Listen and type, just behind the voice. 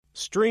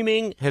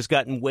Streaming has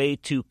gotten way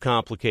too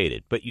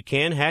complicated, but you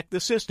can hack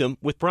the system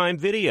with Prime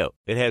Video.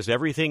 It has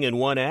everything in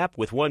one app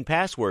with one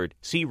password.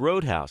 See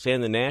Roadhouse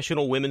and the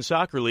National Women's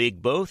Soccer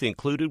League both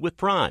included with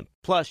Prime.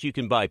 Plus, you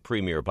can buy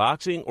Premier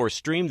Boxing or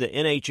stream the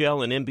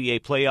NHL and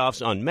NBA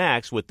playoffs on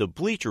Max with the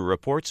Bleacher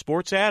Report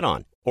Sports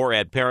add-on. Or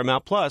add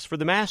Paramount Plus for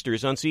the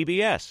Masters on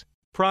CBS.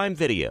 Prime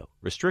Video.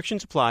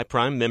 Restrictions apply.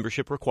 Prime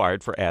membership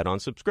required for add-on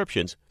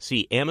subscriptions.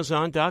 See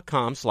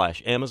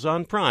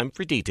Amazon.com/Amazon Prime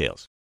for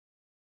details.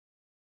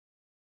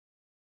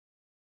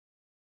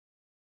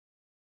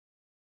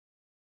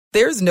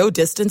 There's no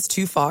distance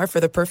too far for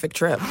the perfect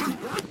trip.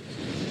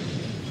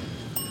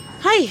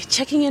 Hi,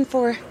 checking in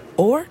for...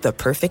 Or the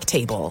perfect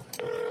table.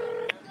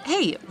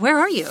 Hey, where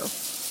are you?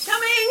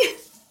 Coming!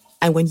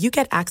 And when you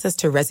get access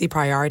to Resi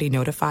Priority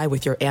Notify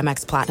with your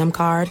Amex Platinum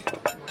card...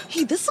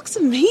 Hey, this looks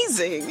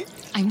amazing.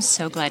 I'm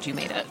so glad you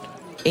made it.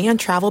 And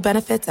travel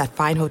benefits at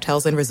fine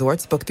hotels and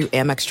resorts booked through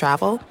Amex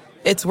Travel,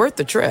 it's worth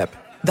the trip.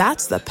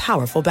 That's the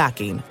powerful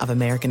backing of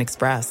American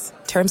Express.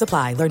 Terms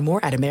apply. Learn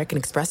more at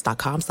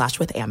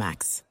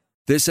americanexpress.com/withAmex.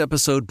 This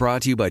episode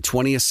brought to you by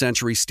 20th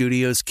Century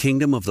Studios'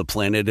 Kingdom of the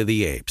Planet of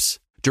the Apes.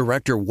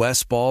 Director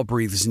Wes Ball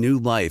breathes new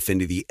life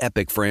into the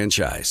epic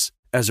franchise.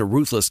 As a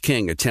ruthless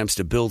king attempts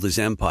to build his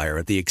empire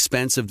at the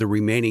expense of the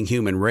remaining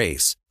human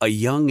race, a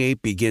young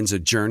ape begins a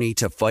journey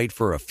to fight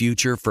for a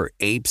future for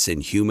apes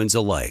and humans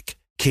alike.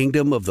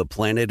 Kingdom of the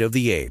Planet of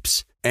the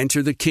Apes.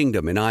 Enter the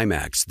kingdom in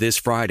IMAX this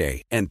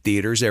Friday and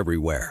theaters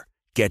everywhere.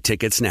 Get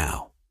tickets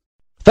now.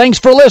 Thanks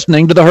for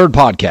listening to the Herd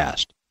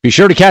Podcast. Be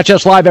sure to catch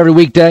us live every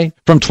weekday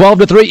from 12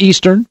 to 3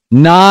 Eastern,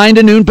 9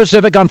 to noon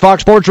Pacific on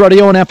Fox Sports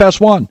Radio and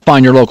FS1.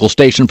 Find your local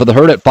station for the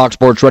Herd at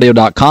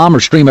foxsportsradio.com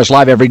or stream us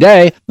live every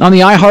day on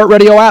the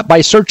iHeartRadio app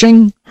by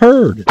searching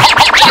Herd. Now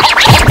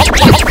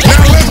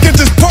let's get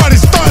this party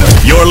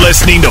started. You're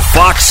listening to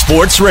Fox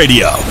Sports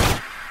Radio.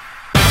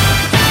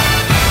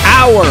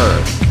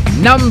 Hour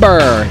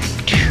number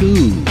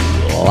 2.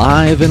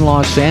 Live in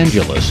Los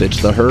Angeles,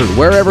 it's the Herd.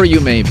 Wherever you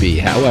may be,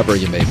 however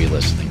you may be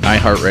listening.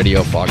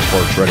 iHeartRadio, Fox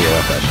Sports Radio,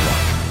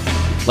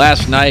 FS1.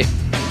 Last night,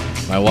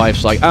 my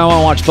wife's like, I don't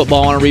want to watch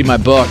football, I want to read my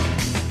book.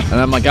 And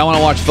I'm like, I want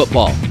to watch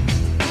football.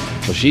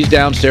 So she's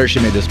downstairs, she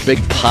made this big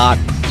pot,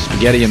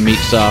 spaghetti and meat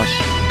sauce,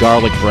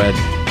 garlic bread.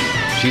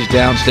 She's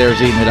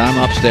downstairs eating it, I'm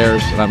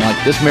upstairs, and I'm like,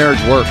 this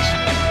marriage works.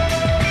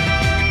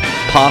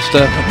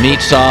 Pasta,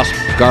 meat sauce,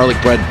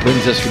 garlic bread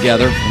brings us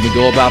together, and we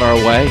go about our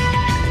way.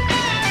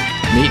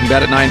 Meet in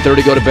bed at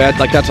 9:30, go to bed.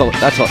 Like that's the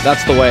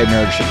way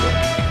marriage should work.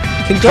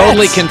 Congrats.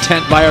 Totally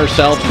content by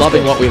ourselves,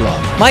 loving what we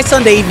love. My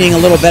Sunday evening a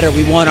little better.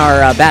 We won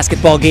our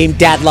basketball game,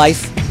 Dad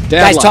Life.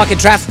 Guys talking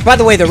traffic. By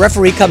the way, the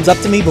referee comes up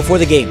to me before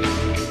the game.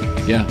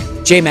 Yeah.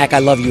 J-Mac, I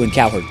love you in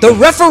Cowherd. The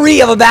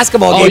referee of a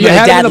basketball game. Oh, you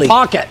had him in the League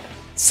pocket.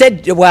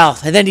 Said, well,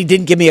 and then he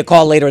didn't give me a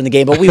call later in the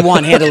game, but we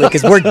won handily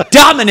because we're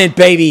dominant,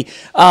 baby.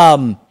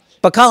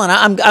 But Colin,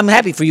 I'm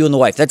happy for you and the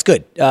wife. That's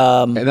good.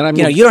 And then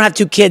you don't have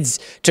 2 kids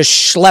to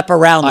schlep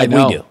around like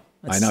we do.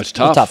 I know it's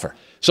tough. Tougher.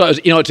 So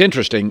it's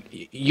interesting.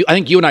 I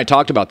think you and I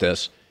talked about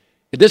this.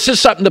 This is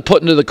something to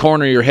put into the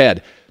corner of your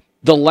head.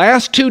 The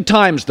last 2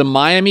 times the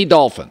Miami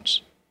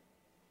Dolphins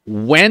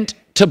went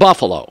to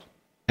Buffalo,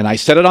 and I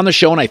said it on the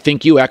show, and I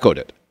think you echoed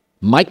it.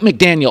 Mike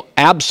McDaniel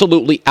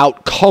absolutely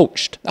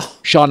outcoached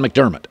Sean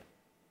McDermott,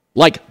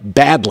 like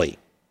badly.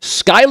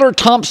 Skylar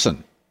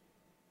Thompson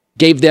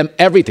gave them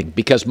everything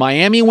because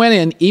Miami went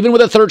in, even with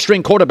a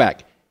third-string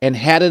quarterback, and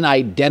had an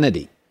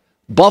identity.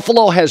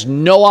 Buffalo has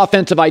no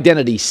offensive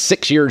identity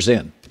 6 years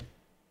in.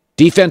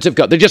 Defensive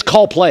coach. They just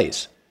call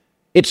plays.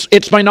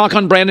 It's my knock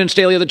on Brandon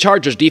Staley of the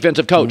Chargers,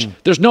 defensive coach.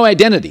 There's no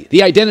identity.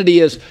 The identity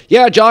is,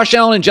 Josh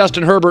Allen and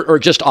Justin Herbert are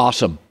just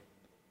awesome.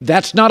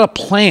 That's not a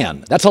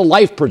plan. That's a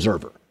life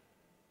preserver.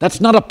 That's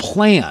not a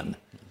plan.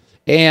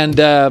 And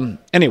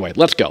anyway,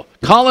 let's go.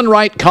 Colin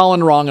right,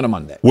 Colin wrong on a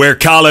Monday. Where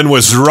Colin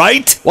was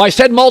right? Well, I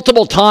said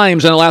multiple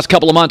times in the last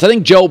couple of months, I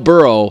think Joe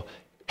Burrow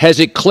has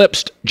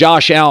eclipsed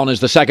Josh Allen as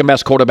the second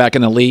best quarterback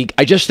in the league.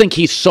 I just think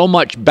he's so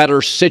much better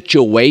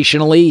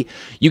situationally.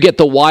 You get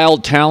the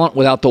wild talent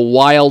without the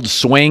wild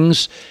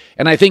swings.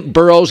 And I think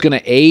Burrow's going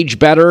to age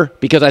better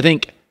because I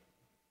think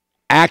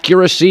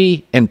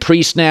accuracy and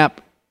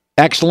pre-snap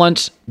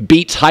excellence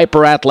beats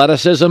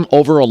hyper-athleticism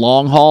over a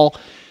long haul.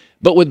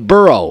 But with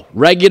Burrow,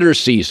 regular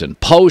season,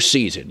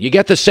 postseason, you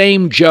get the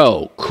same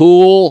Joe.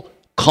 Cool,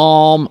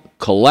 calm,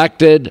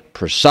 collected,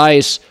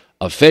 precise,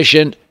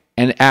 efficient,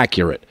 and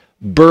accurate.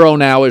 Burrow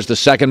now is the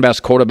second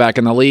best quarterback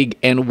in the league,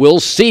 and we'll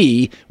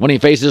see when he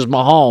faces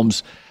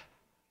Mahomes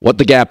what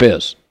the gap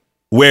is.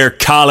 Where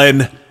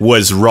Colin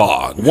was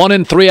wrong.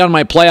 1-3 on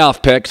my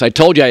playoff picks. I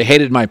told you I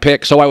hated my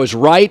picks, so I was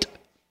right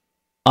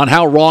on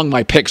how wrong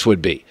my picks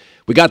would be.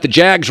 We got the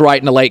Jags right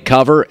in the late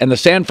cover, and the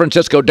San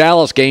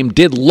Francisco-Dallas game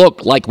did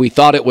look like we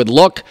thought it would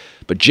look,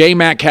 but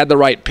J-Mac had the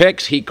right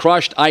picks. He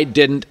crushed. I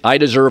didn't. I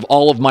deserve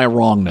all of my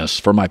wrongness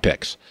for my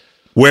picks.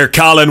 Where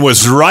Colin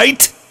was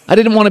right. I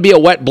didn't want to be a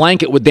wet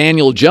blanket with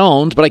Daniel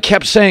Jones, but I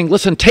kept saying,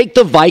 listen, take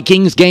the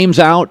Vikings games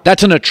out.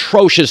 That's an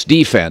atrocious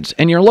defense,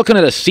 and you're looking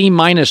at a C-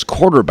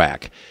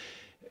 quarterback.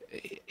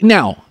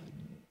 Now,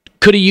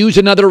 Could he use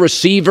another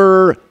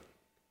receiver?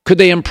 Could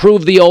they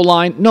improve the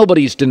O-line?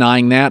 Nobody's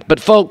denying that. But,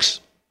 folks,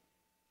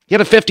 he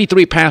had a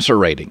 53 passer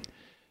rating.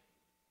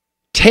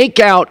 Take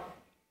out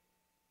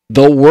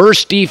the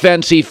worst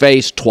defense he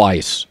faced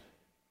twice.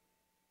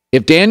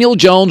 If Daniel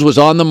Jones was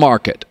on the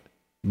market,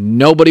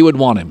 nobody would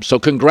want him. So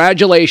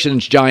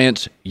congratulations,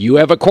 Giants. You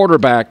have a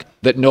quarterback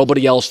that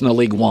nobody else in the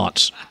league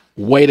wants.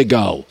 Way to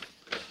go.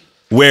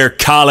 Where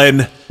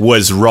Colin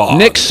was wrong.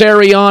 Nick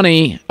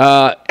Sirianni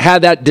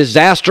had that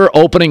disaster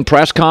opening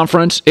press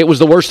conference. It was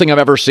the worst thing I've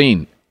ever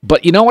seen.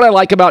 But you know what I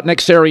like about Nick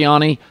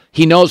Sirianni?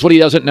 He knows what he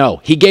doesn't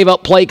know. He gave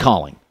up play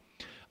calling.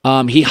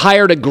 He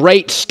hired a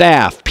great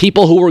staff,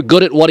 people who were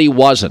good at what he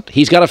wasn't.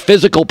 He's got a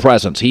physical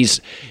presence.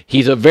 He's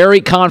a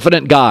very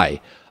confident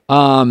guy.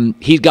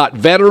 He's got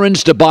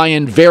veterans to buy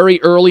in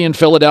very early in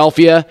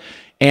Philadelphia,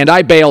 and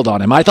I bailed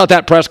on him. I thought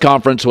that press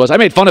conference I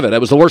made fun of it. It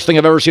was the worst thing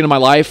I've ever seen in my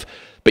life.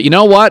 But you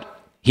know what?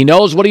 He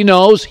knows what he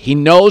knows. He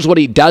knows what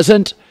he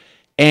doesn't.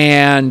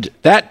 And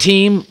that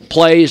team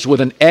plays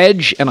with an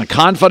edge and a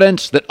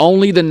confidence that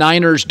only the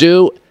Niners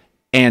do.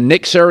 And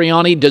Nick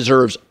Sirianni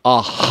deserves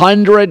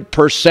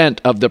 100%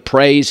 of the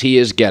praise he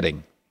is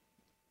getting.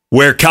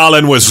 Where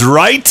Colin was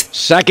right.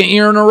 Second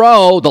year in a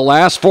row, the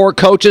last 4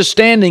 coaches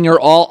standing are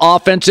all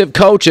offensive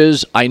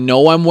coaches. I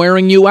know I'm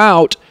wearing you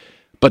out,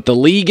 but the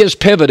league has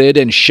pivoted,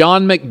 and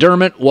Sean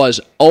McDermott was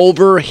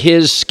over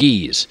his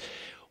skis.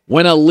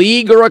 When a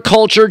league or a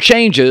culture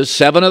changes,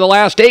 7 of the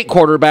last 8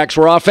 quarterbacks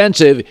were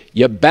offensive.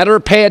 You better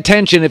pay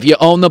attention if you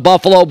own the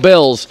Buffalo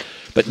Bills.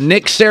 But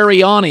Nick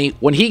Sirianni,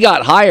 when he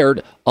got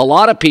hired, a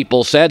lot of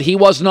people said he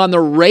wasn't on the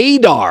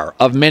radar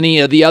of many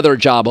of the other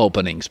job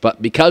openings.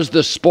 But because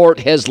the sport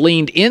has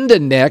leaned into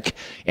Nick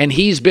and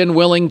he's been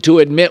willing to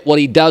admit what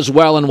he does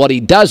well and what he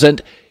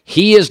doesn't,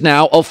 he is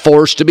now a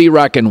force to be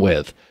reckoned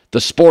with. The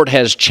sport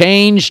has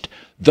changed.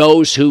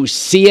 Those who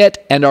see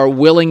it and are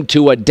willing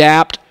to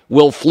adapt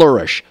will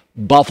flourish.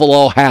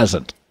 Buffalo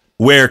hasn't.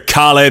 Where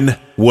Colin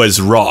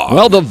was wrong.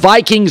 Well, the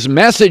Vikings'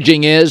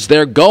 messaging is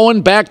they're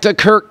going back to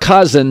Kirk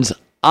Cousins.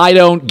 I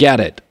don't get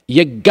it.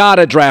 You got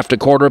to draft a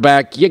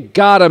quarterback. You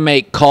got to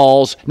make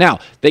calls. Now,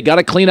 they got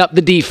to clean up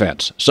the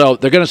defense. So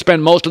they're going to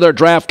spend most of their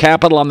draft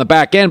capital on the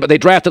back end, but they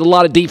drafted a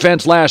lot of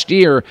defense last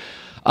year.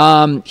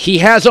 He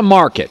has a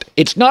market.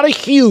 It's not a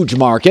huge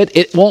market.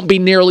 It won't be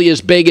nearly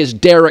as big as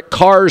Derek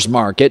Carr's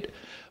market,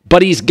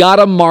 but he's got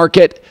a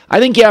market. I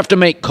think you have to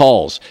make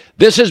calls.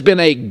 This has been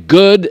a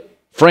good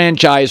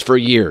franchise for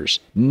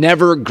years.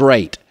 Never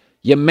great.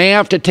 You may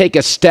have to take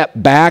a step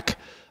back.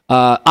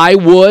 I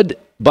would,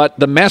 but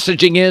the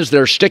messaging is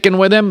they're sticking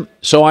with him,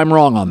 so I'm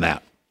wrong on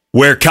that.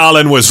 Where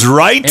Colin was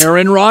right.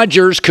 Aaron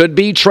Rodgers could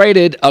be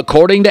traded,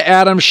 according to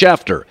Adam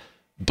Schefter.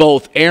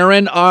 Both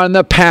Aaron and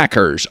the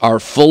Packers are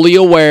fully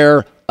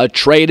aware a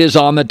trade is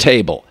on the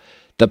table.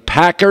 The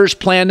Packers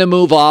plan to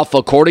move off,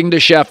 according to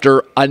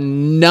Schefter, a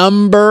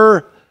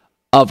number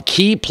of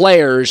key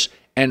players,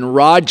 and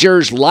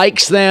Rodgers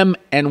likes them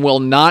and will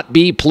not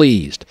be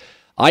pleased.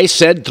 I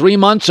said 3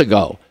 months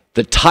ago,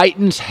 the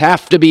Titans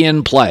have to be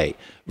in play.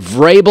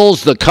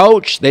 Vrabel's the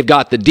coach. They've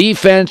got the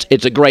defense.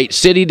 It's a great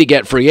city to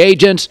get free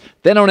agents.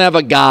 They don't have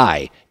a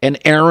guy, and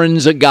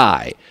Aaron's a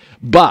guy.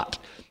 But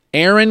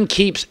Aaron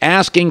keeps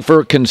asking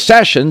for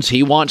concessions.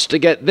 He wants to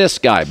get this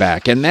guy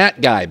back and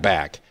that guy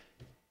back.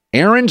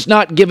 Aaron's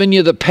not giving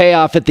you the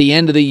payoff at the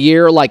end of the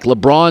year like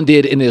LeBron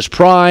did in his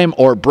prime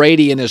or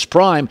Brady in his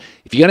prime.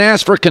 If you're going to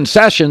ask for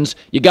concessions,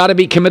 you got to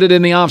be committed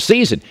in the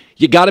offseason.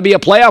 You got to be a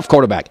playoff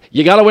quarterback.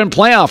 You got to win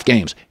playoff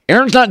games.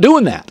 Aaron's not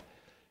doing that.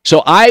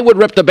 So I would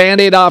rip the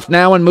Band-Aid off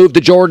now and move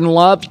to Jordan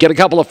Love, get a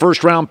couple of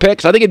first-round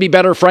picks. I think it'd be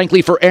better,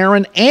 frankly, for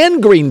Aaron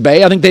and Green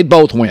Bay. I think they'd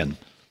both win.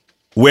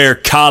 Where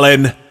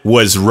Colin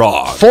was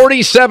wrong.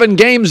 47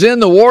 games in,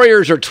 the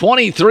Warriors are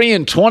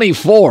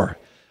 23-24.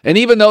 And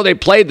even though they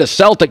played the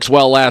Celtics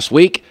well last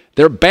week,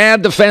 they're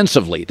bad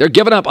defensively. They're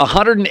giving up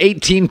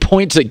 118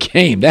 points a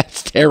game.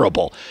 That's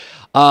terrible.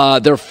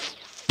 Their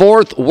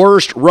fourth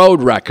worst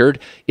road record.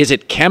 Is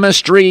it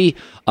chemistry?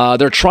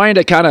 They're trying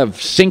to kind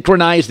of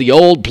synchronize the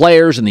old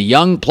players and the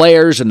young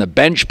players and the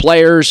bench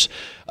players.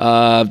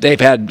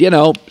 They've had,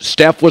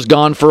 Steph was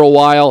gone for a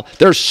while.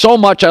 There's so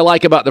much I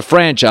like about the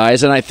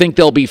franchise, and I think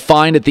they'll be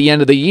fine at the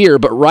end of the year.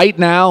 But right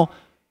now,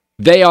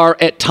 they are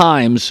at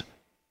times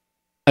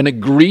an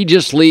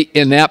egregiously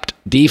inept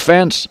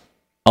defense,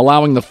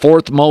 allowing the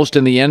fourth most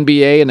in the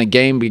NBA on a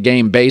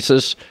game-to-game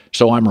basis.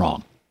 So I'm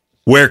wrong.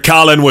 Where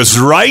Colin was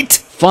right.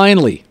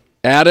 Finally,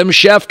 Adam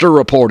Schefter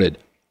reported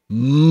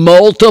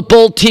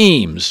multiple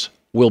teams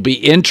will be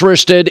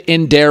interested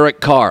in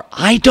Derek Carr.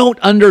 I don't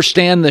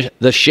understand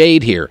the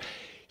shade here.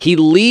 He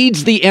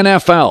leads the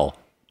NFL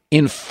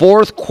in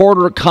fourth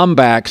quarter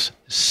comebacks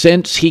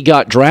since he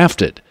got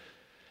drafted.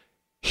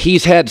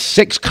 He's had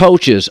 6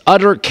 coaches,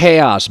 utter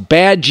chaos,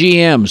 bad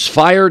GMs,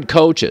 fired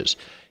coaches.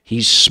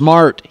 He's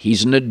smart.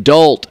 He's an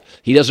adult.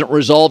 He doesn't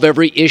resolve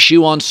every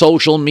issue on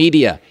social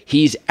media.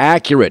 He's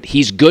accurate.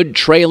 He's good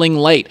trailing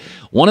late.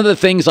 One of the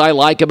things I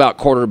like about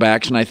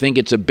quarterbacks, and I think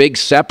it's a big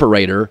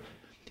separator,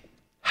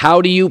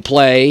 how do you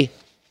play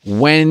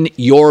when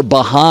you're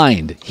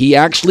behind. He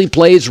actually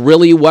plays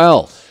really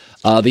well.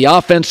 The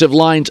offensive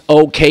line's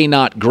okay,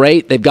 not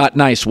great. They've got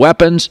nice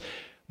weapons.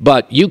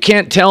 But you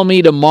can't tell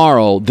me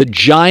tomorrow the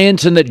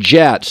Giants and the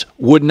Jets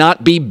would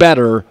not be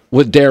better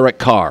with Derek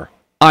Carr.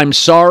 I'm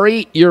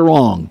sorry, you're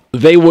wrong.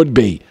 They would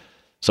be.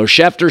 So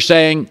Schefter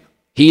saying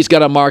he's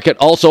got a market.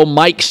 Also,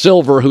 Mike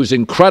Silver, who's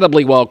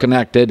incredibly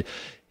well-connected,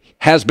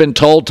 has been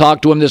told,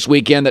 talked to him this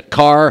weekend, that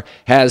Carr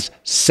has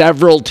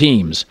several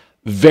teams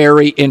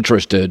very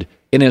interested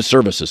in his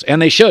services. And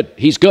they should.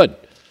 He's good.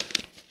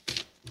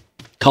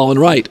 Colin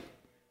right,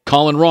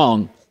 Colin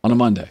wrong on a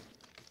Monday.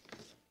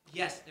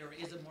 Yes, there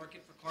is a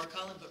market for Carr,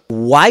 Colin, but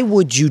why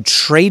would you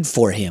trade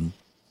for him,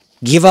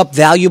 give up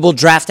valuable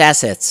draft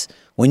assets,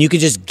 when you could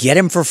just get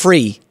him for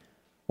free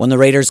when the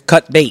Raiders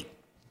cut bait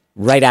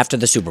right after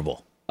the Super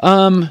Bowl?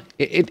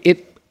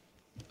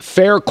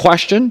 Fair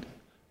question.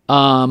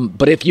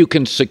 But if you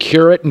can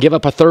secure it and give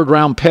up a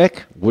third-round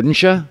pick,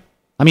 wouldn't you?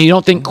 I mean, you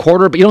don't think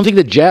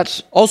the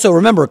Jets? Also,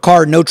 remember,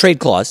 Carr, no trade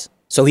clause,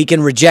 so he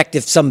can reject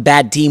if some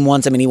bad team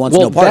wants him and he wants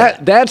no part of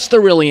that. That's the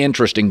really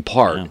interesting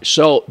part. Yeah.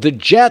 So the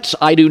Jets,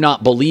 I do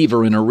not believe,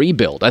 are in a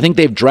rebuild. I think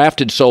they've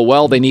drafted so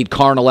well they need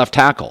Carr and a left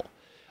tackle.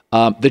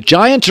 The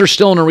Giants are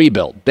still in a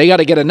rebuild. They got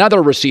to get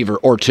another receiver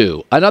or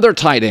two, another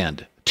tight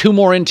end, two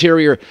more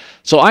interior.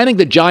 So I think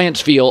the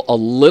Giants feel a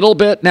little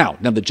bit now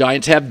the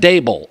Giants have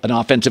Dable, an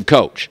offensive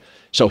coach.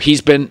 So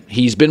he's been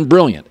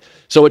brilliant.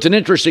 So it's an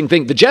interesting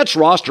thing. The Jets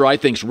roster, I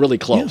think, is really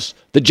close.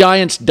 Yeah. The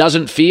Giants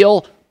doesn't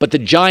feel, but the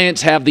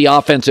Giants have the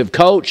offensive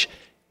coach.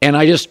 And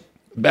I've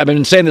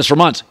been saying this for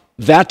months.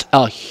 That's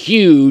a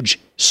huge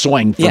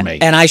swing for me.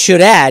 And I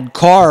should add,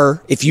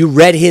 Carr, if you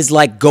read his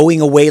going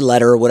away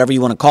letter or whatever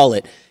you want to call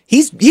it,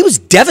 he was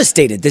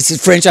devastated. This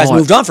franchise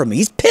moved on from him.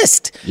 He's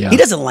pissed. Yeah. He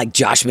doesn't like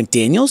Josh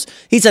McDaniels.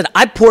 He said,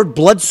 I poured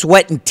blood,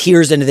 sweat, and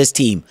tears into this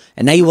team,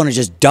 and now you want to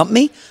just dump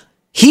me?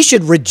 He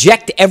should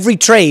reject every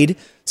trade,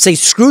 say,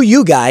 screw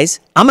you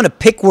guys, I'm going to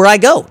pick where I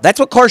go. That's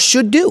what Carr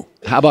should do.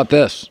 How about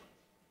this?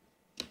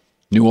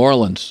 New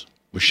Orleans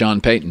with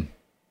Sean Payton.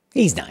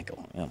 He's not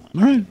going. All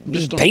right.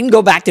 Does Payton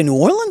go back to New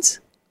Orleans?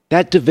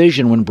 That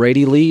division, when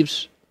Brady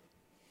leaves,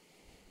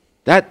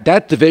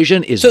 that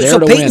division is there to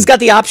win. So Payton's got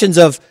the options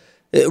of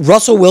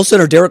Russell Wilson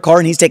or Derek Carr,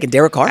 and he's taking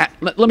Derek Carr?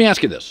 Let me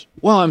ask you this.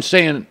 Well, I'm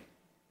saying,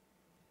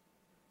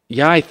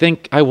 I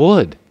think I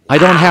would. I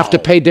don't have to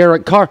pay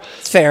Derek Carr.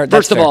 It's fair.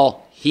 First of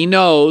all,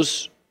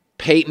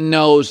 Payton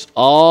knows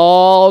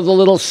all the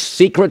little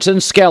secrets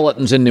and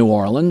skeletons in New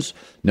Orleans,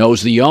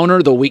 knows the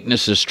owner, the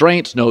weaknesses,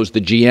 strengths, knows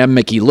the GM,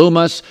 Mickey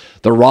Loomis,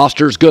 the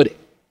roster's good,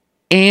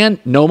 and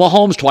no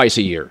Mahomes twice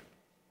a year.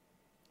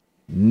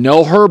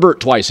 No Herbert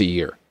twice a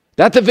year.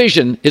 That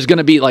division is going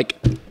to be like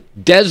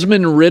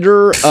Desmond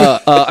Ridder.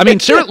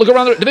 Seriously, look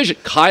around the division.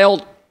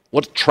 Kyle,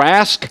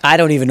 Trask? I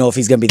don't even know if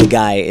he's going to be the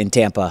guy in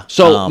Tampa.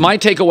 So my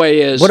takeaway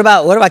is... What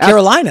about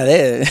Carolina?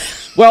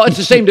 Well, it's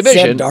the same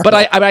division, but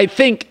I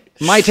think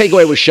my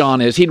takeaway with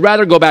Sean is he'd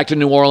rather go back to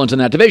New Orleans in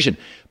that division.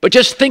 But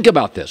just think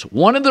about this.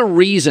 One of the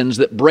reasons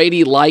that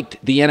Brady liked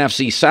the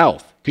NFC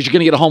South, because you're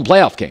going to get a home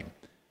playoff game.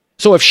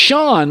 So if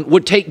Sean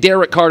would take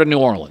Derek Carr to New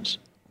Orleans,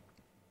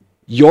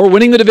 you're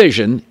winning the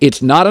division.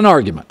 It's not an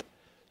argument.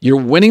 You're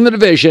winning the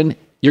division.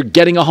 You're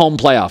getting a home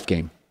playoff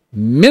game.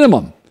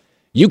 Minimum.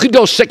 You could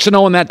go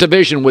 6-0 in that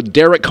division with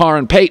Derek Carr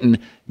and Payton.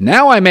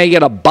 Now I may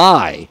get a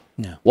bye.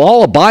 No. Well,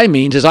 all a bye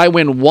means is I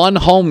win one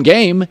home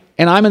game,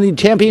 and I'm in the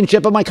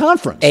championship of my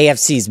conference.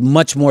 AFC is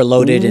much more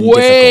loaded and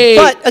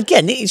difficult. But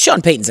again,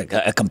 Sean Payton's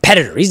a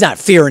competitor. He's not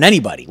fearing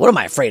anybody. What am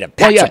I afraid of?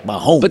 Patrick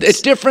Mahomes. But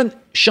it's different.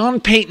 Sean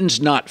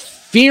Payton's not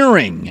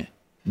fearing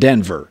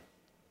Denver.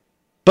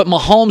 But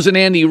Mahomes and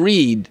Andy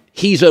Reid,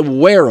 he's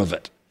aware of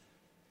it.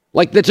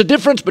 There's a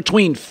difference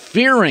between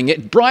fearing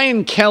it.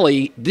 Brian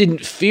Kelly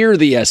didn't fear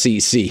the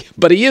SEC,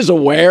 but he is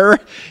aware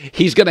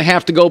he's going to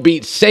have to go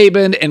beat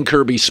Saban and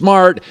Kirby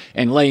Smart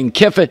and Lane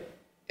Kiffin.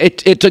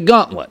 It's a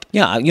gauntlet.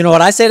 Yeah, you know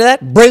what I say to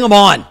that? Bring them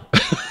on.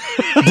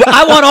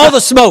 I want all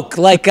the smoke,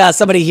 like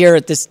somebody here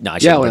at this. No, I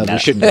shouldn't. We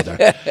shouldn't go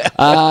there.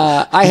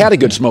 I had a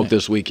good smoke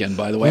this weekend,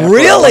 by the way.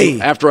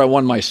 Really? After I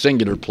won my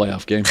singular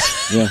playoff game.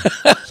 Yeah,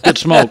 it's good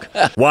smoke.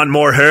 Want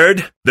more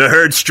Herd? The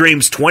Herd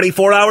streams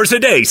 24 hours a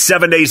day,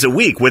 7 days a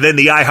week within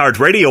the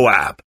iHeartRadio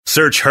app.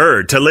 Search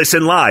Herd to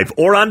listen live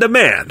or on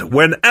demand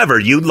whenever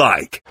you'd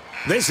like.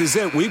 This is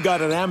it. We've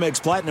got an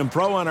Amex Platinum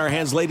Pro on our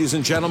hands, ladies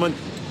and gentlemen.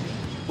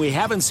 We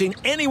haven't seen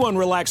anyone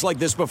relax like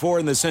this before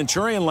in the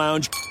Centurion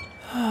Lounge.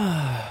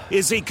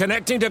 Is he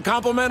connecting to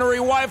complimentary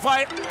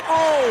Wi-Fi?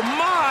 Oh,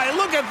 my!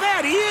 Look at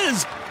that! He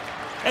is!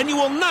 And you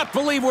will not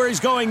believe where he's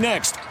going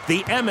next. The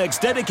Amex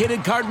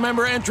dedicated card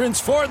member entrance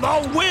for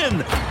the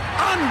win!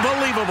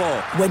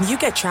 Unbelievable! When you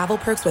get travel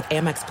perks with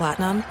Amex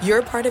Platinum,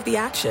 you're part of the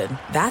action.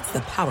 That's the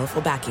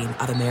powerful backing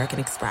of American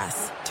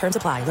Express. Terms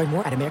apply. Learn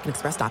more at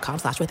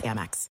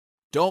americanexpress.com/withAmex.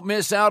 Don't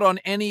miss out on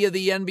any of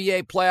the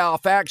NBA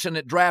playoff action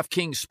at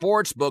DraftKings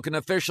Sportsbook, an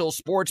official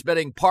sports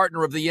betting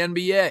partner of the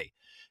NBA.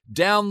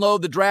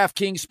 Download the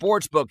DraftKings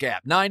Sportsbook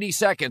app. 90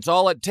 seconds,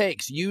 all it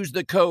takes. Use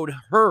the code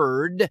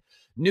HERD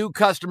New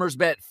customers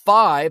bet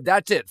 $5.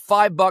 That's it,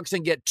 $5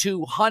 and get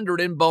 $200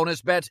 in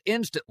bonus bets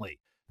instantly.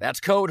 That's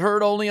code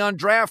HERD only on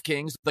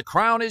DraftKings. The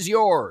crown is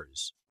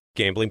yours.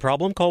 Gambling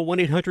problem? Call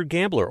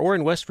 1-800-GAMBLER. Or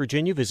in West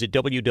Virginia, visit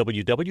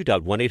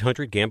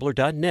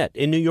www.1800gambler.net.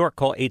 In New York,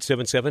 call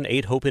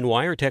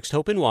 877-8-HOPE-NY or text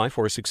HOPE-NY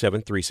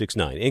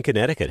 467-369. In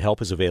Connecticut, help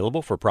is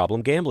available for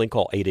problem gambling.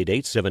 Call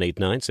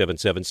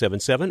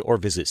 888-789-7777 or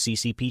visit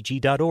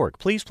ccpg.org.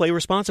 Please play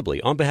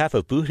responsibly. On behalf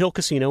of Boot Hill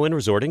Casino and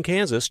Resort in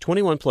Kansas,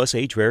 21 plus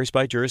age varies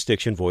by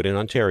jurisdiction, void in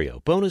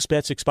Ontario. Bonus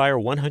bets expire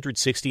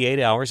 168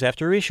 hours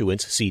after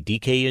issuance. See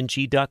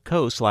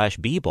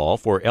dkng.co/bball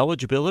for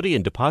eligibility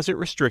and deposit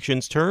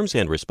restrictions, terms,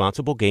 and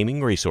responsible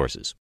gaming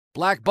resources.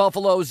 Black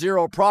Buffalo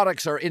Zero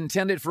products are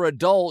intended for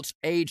adults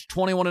age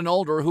 21 and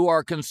older who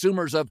are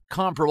consumers of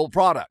comparable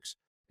products.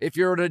 If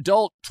you're an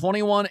adult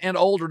 21 and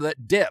older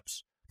that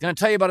dips, I'm going to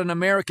tell you about an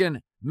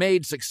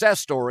American-made success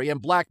story in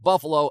Black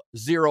Buffalo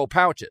Zero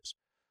pouches.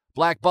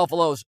 Black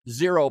Buffalo's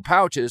Zero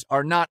pouches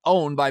are not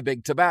owned by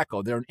Big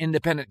Tobacco. They're an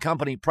independent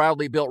company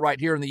proudly built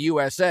right here in the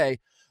USA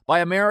by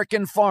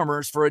American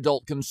farmers for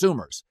adult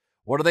consumers.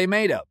 What are they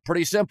made of?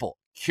 Pretty simple.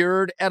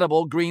 Cured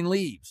edible green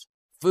leaves,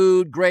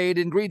 food-grade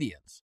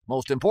ingredients.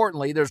 Most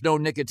importantly, there's no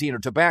nicotine or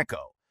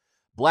tobacco.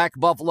 Black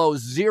Buffalo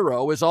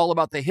Zero is all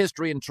about the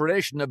history and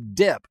tradition of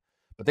dip,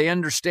 but they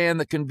understand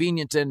the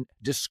convenience and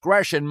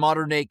discretion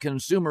modern-day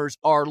consumers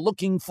are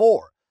looking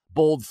for.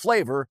 Bold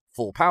flavor,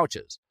 full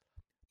pouches.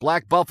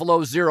 Black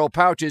Buffalo Zero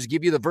pouches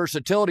give you the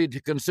versatility to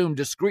consume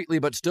discreetly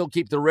but still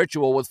keep the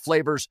ritual with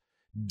flavors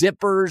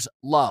dippers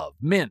love.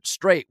 Mint,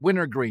 straight,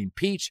 wintergreen,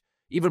 peach,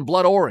 even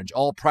blood orange,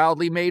 all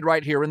proudly made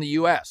right here in the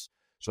U.S.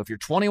 So if you're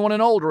 21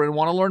 and older and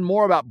want to learn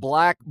more about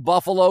Black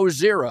Buffalo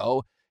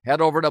Zero, head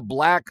over to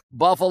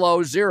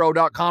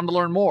blackbuffalozero.com to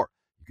learn more.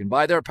 You can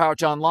buy their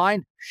pouch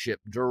online,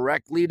 shipped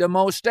directly to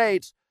most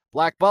states.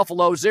 Black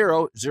Buffalo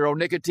Zero, zero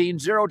nicotine,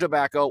 zero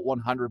tobacco,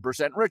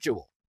 100%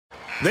 ritual.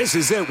 This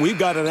is it. We've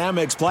got an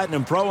Amex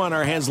Platinum Pro on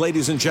our hands,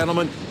 ladies and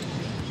gentlemen.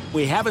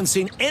 We haven't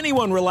seen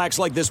anyone relax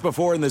like this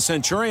before in the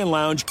Centurion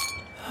Lounge.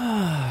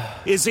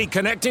 Is he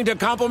connecting to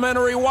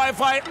complimentary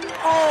Wi-Fi?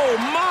 Oh,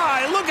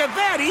 my! Look at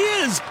that! He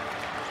is!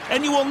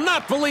 And you will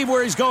not believe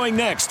where he's going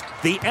next.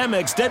 The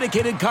Amex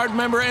dedicated card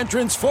member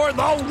entrance for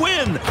the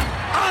win!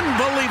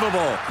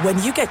 Unbelievable!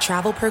 When you get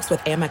travel perks with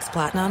Amex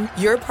Platinum,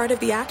 you're part of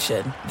the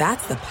action.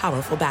 That's the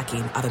powerful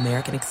backing of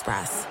American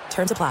Express.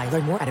 Terms apply.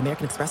 Learn more at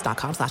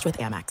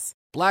americanexpress.com/withAmex.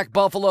 Black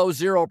Buffalo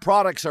Zero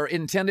products are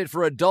intended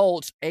for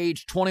adults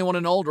age 21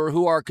 and older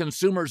who are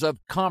consumers of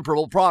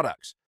comparable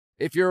products.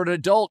 If you're an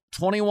adult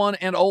 21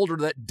 and older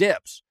that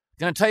dips,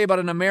 I'm going to tell you about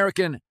an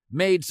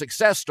American-made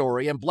success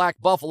story in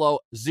Black Buffalo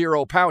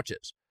Zero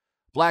pouches.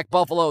 Black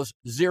Buffalo's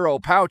Zero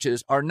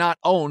pouches are not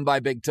owned by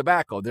Big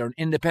Tobacco. They're an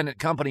independent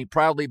company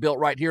proudly built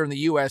right here in the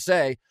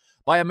USA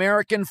by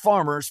American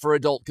farmers for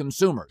adult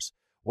consumers.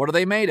 What are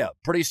they made of?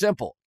 Pretty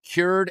simple.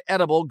 Cured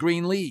edible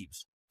green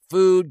leaves,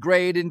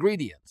 food-grade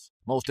ingredients.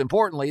 Most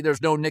importantly,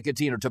 there's no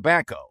nicotine or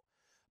tobacco.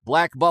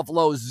 Black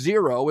Buffalo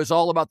Zero is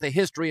all about the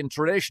history and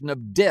tradition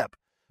of dip,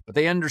 but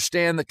they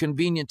understand the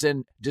convenience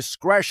and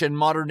discretion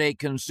modern-day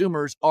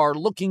consumers are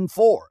looking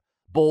for.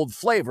 Bold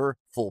flavor,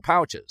 full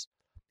pouches.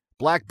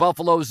 Black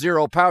Buffalo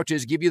Zero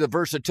pouches give you the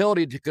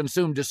versatility to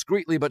consume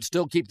discreetly but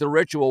still keep the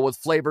ritual with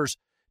flavors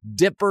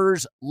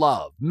dippers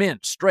love.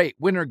 Mint, straight,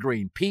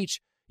 wintergreen,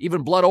 peach,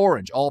 even blood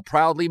orange, all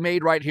proudly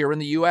made right here in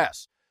the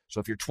U.S. So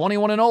if you're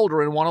 21 and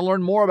older and want to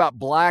learn more about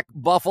Black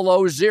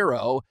Buffalo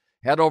Zero,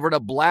 head over to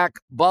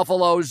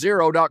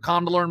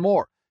blackbuffalozero.com to learn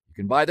more. You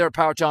can buy their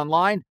pouch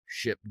online,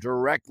 shipped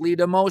directly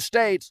to most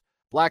states.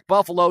 Black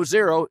Buffalo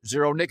Zero,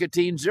 zero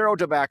nicotine, zero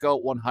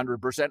tobacco,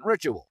 100%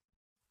 ritual.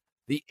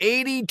 The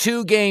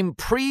 82-game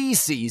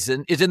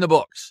preseason is in the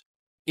books.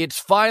 It's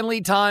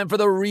finally time for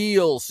the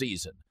real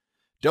season.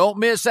 Don't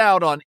miss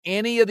out on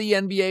any of the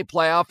NBA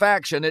playoff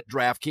action at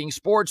DraftKings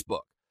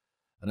Sportsbook,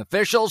 an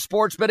official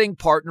sports betting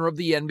partner of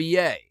the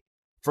NBA.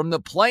 From the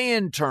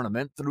play-in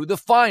tournament through the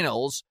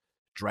finals,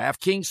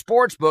 DraftKings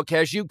Sportsbook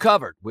has you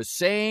covered with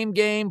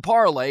same-game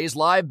parlays,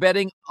 live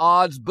betting,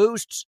 odds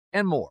boosts,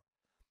 and more.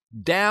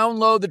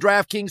 Download the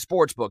DraftKings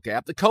Sportsbook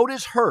app. The code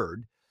is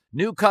HERD.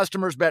 New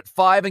customers bet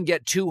 $5 and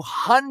get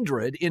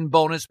 $200 in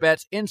bonus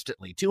bets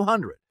instantly.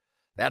 $200.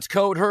 That's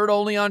code HERD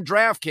only on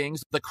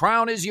DraftKings. The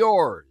crown is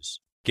yours.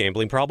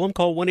 Gambling problem?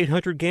 Call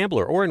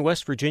 1-800-GAMBLER. Or in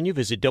West Virginia,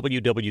 visit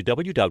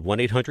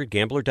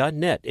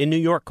www.1800gambler.net. In New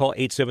York, call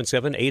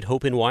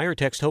 877-8-HOPE-NY or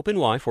text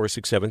HOPE-NY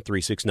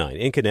 467-369.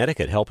 In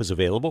Connecticut, help is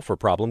available for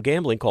problem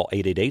gambling. Call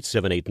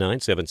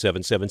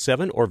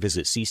 888-789-7777 or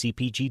visit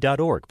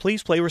ccpg.org.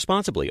 Please play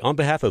responsibly. On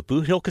behalf of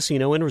Boot Hill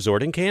Casino and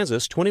Resort in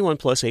Kansas, 21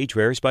 plus age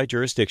varies by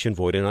jurisdiction,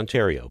 void in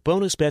Ontario.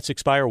 Bonus bets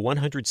expire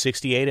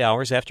 168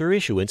 hours after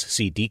issuance.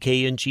 See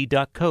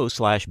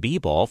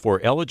dkng.co/bball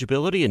for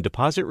eligibility and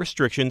deposit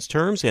restrictions,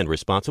 terms, and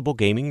responsible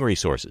gaming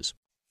resources.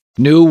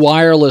 New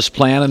wireless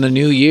plan in the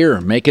new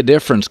year. Make a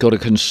difference. Go to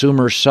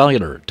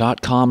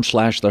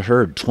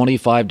consumercellular.com/theherd.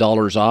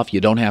 $25 off. You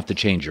don't have to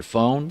change your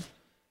phone.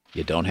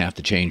 You don't have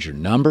to change your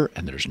number,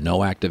 and there's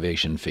no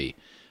activation fee.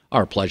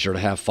 Our pleasure to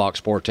have Fox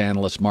Sports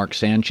analyst Mark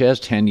Sanchez,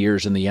 10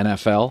 years in the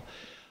NFL.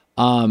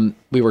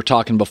 We were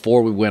talking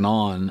before we went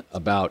on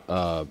about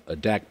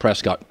Dak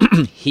Prescott.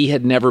 He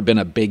had never been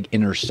a big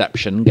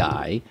interception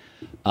guy.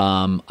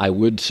 I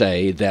would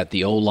say that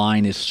the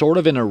O-line is sort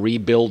of in a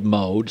rebuild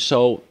mode,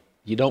 so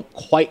you don't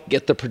quite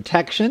get the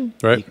protection.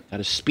 Right. You got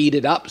to speed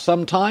it up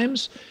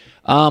sometimes.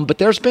 But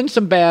there's been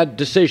some bad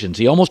decisions.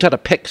 He almost had a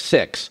pick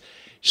six.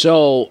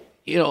 So,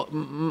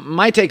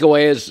 my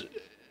takeaway is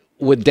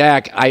with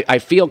Dak, I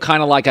feel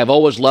kind of like I've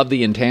always loved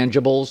the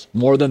intangibles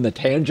more than the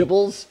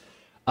tangibles.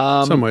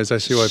 In some ways, I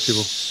see why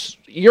people...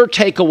 Your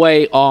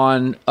takeaway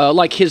on,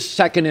 like, his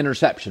second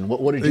interception.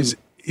 What did you...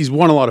 He's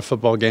won a lot of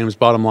football games,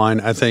 bottom line.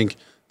 I think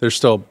there's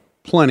still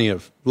plenty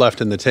of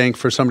left in the tank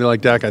for somebody like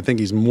Dak. I think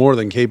he's more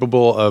than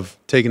capable of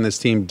taking this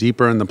team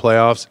deeper in the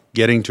playoffs,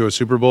 getting to a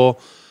Super Bowl.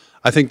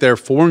 I think their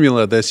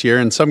formula this year,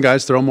 and some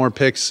guys throw more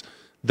picks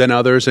than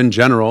others in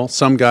general.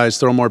 Some guys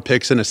throw more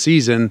picks in a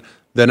season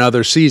than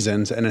other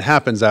seasons, and it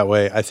happens that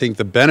way. I think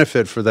the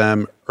benefit for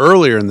them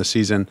earlier in the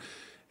season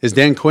is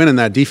Dan Quinn and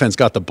that defense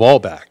got the ball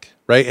back,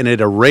 right? And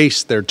it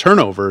erased their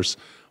turnovers.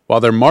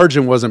 While their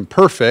margin wasn't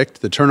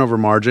perfect, the turnover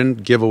margin,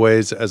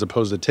 giveaways as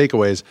opposed to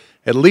takeaways,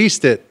 at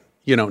least it,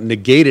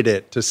 negated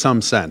it to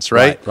some sense,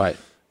 right? Right.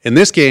 In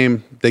this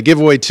game, they give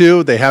away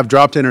 2. They have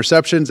dropped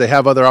interceptions. They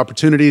have other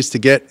opportunities to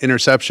get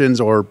interceptions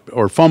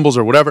or fumbles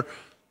or whatever.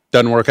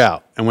 Doesn't work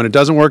out. And when it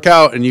doesn't work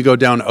out and you go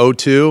down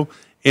 0-2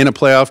 in a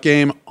playoff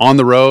game on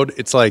the road,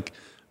 it's like,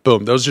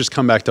 boom, those just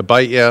come back to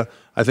bite you.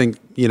 I think,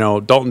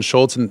 Dalton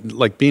Schultz and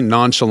like being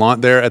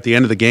nonchalant there at the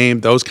end of the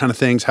game, those kind of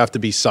things have to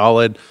be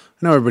solid.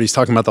 I know everybody's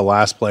talking about the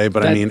last play,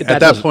 but at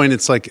that point,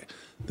 it's like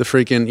the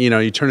freaking,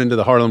 you turn into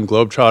the Harlem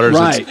Globetrotters.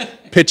 Right.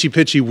 It's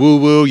pitchy,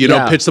 woo-woo,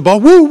 pitch the ball,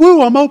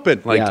 woo-woo, I'm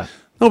open.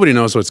 Nobody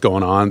knows what's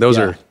going on. Those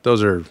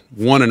are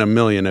 1 in a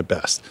million at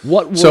best.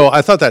 So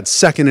I thought that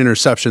second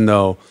interception,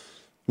 though,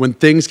 when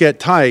things get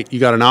tight, you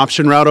got an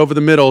option route over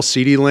the middle,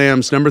 CeeDee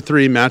Lamb's number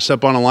 3 matched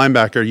up on a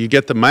linebacker. You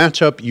get the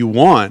matchup you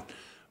want,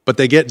 but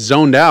they get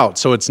zoned out.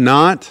 So it's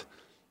not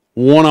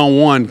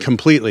one-on-one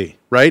completely.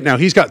 Right now,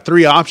 he's got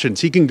 3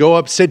 options. He can go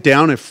up, sit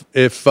down.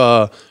 If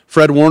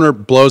Fred Warner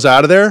blows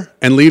out of there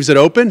and leaves it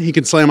open, he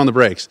can slam on the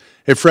brakes.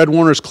 If Fred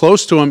Warner's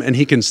close to him and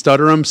he can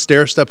stutter him,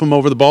 stair step him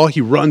over the ball,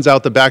 he runs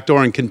out the back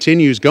door and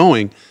continues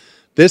going.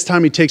 This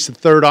time he takes the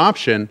third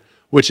option,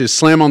 which is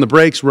slam on the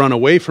brakes, run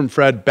away from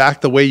Fred,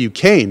 back the way you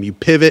came. You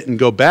pivot and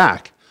go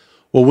back.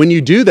 Well, when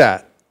you do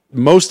that,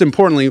 most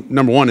importantly,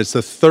 number 1, it's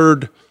the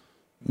third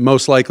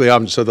most likely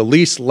option. So the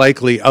least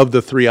likely of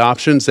the 3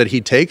 options that he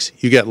takes,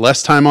 you get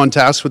less time on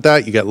task with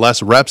that. You get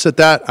less reps at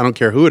that. I don't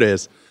care who it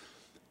is.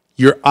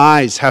 Your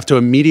eyes have to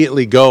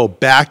immediately go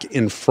back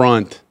in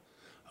front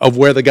of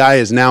where the guy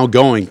is now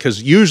going.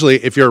 Because usually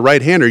if you're a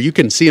right-hander, you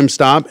can see him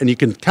stop and you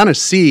can kind of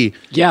see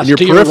in your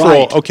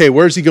peripheral, okay,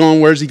 where's he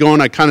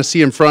going? I kind of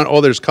see in front.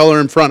 Oh, there's color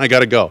in front. I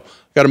got to go.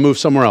 Got to move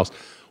somewhere else.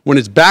 When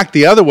it's back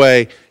the other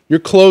way, you're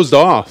closed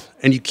off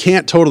and you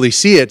can't totally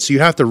see it, so you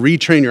have to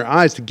retrain your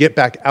eyes to get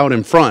back out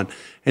in front.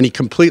 And he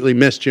completely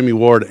missed Jimmy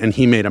Ward, and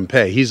he made him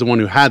pay. He's the one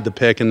who had the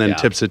pick and then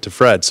tips it to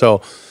Fred.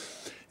 So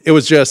it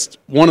was just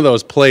one of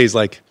those plays,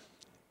 like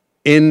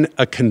in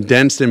a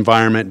condensed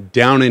environment,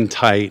 down and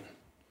tight,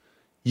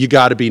 you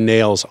got to be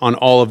nails on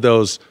all of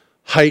those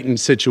heightened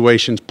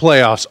situations,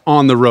 playoffs,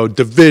 on the road,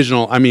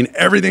 divisional. I mean,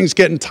 everything's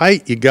getting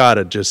tight. You got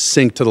to just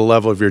sink to the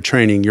level of your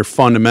training, your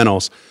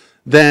fundamentals.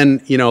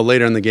 Then,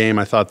 later in the game,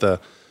 I thought they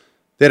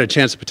had a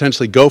chance to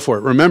potentially go for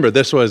it. Remember,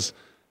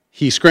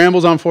 he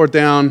scrambles on 4th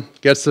down,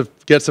 gets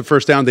the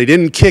first down. They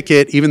didn't kick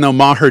it, even though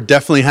Maher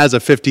definitely has a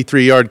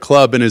 53-yard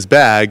club in his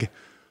bag.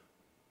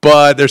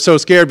 But they're so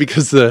scared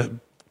because the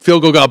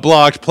field goal got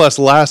blocked, plus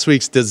last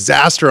week's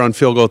disaster on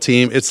field goal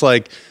team. It's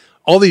like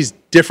all these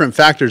different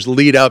factors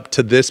lead up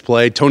to this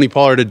play. Tony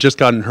Pollard had just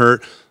gotten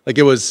hurt. Like,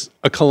 it was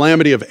a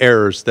calamity of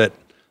errors that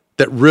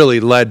really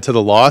led to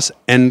the loss.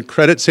 And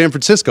credit San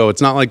Francisco.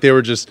 It's not like they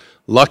were just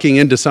lucking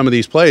into some of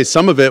these plays.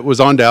 Some of it was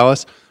on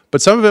Dallas,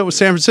 but some of it was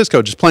San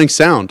Francisco just playing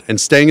sound and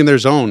staying in their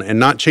zone and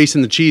not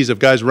chasing the cheese of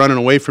guys running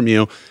away from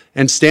you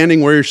and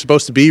standing where you're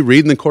supposed to be,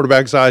 reading the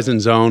quarterback's eyes in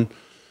zone.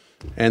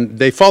 And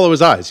they follow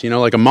his eyes,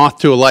 like a moth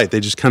to a light. They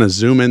just kind of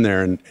zoom in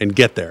there and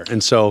get there.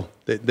 And so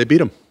they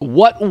beat him.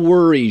 What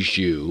worries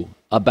you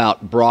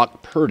about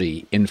Brock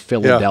Purdy in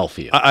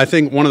Philadelphia? Yeah. I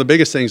think one of the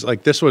biggest things,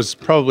 like, this was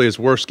probably his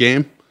worst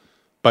game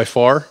by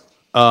far.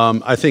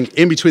 I think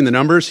in between the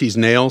numbers, he's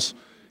nails.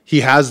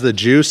 He has the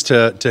juice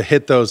to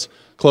hit those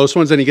close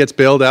ones, and he gets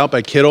bailed out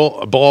by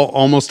Kittle, a ball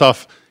almost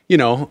off,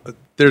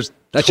 there's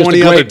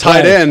 20 other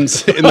tight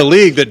ends in the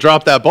league that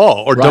drop that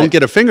ball or don't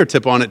get a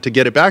fingertip on it to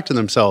get it back to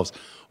themselves.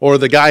 Or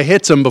the guy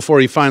hits him before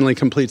he finally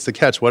completes the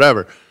catch,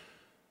 whatever.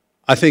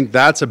 I think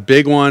that's a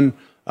big one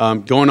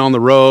going on the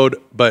road,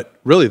 but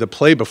really the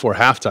play before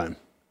halftime.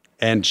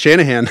 And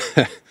Shanahan,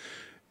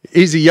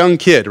 he's a young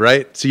kid,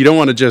 right? So you don't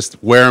want to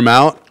just wear him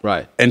out.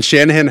 Right. And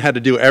Shanahan had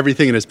to do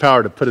everything in his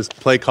power to put his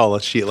play call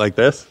sheet like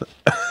this.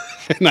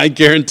 And I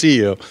guarantee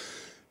you,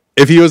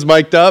 if he was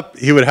mic'd up,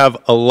 he would have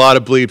a lot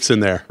of bleeps in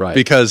there. Right.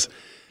 Because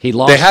He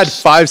lost. They had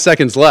 5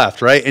 seconds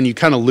left, right? And you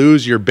kind of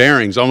lose your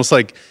bearings, almost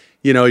like,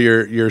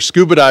 you're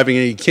scuba diving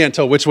and you can't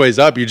tell which way's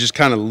up. You just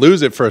kind of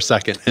lose it for a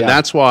second. And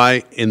that's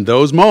why in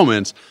those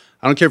moments,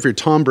 I don't care if you're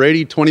Tom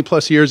Brady 20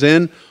 plus years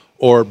in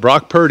or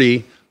Brock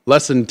Purdy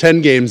less than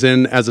 10 games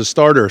in as a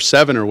starter,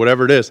 7 or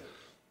whatever it is,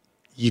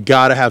 you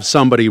got to have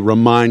somebody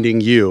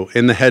reminding you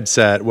in the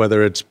headset,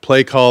 whether it's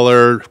play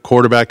caller,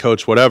 quarterback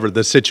coach, whatever,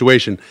 the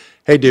situation.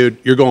 Hey, dude,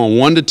 you're going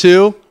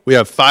 1-2. We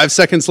have 5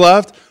 seconds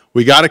left.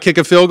 We got to kick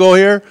a field goal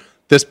here.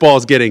 This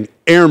ball's getting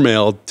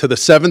airmailed to the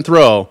 7th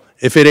row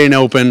if it ain't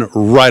open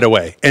right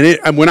away.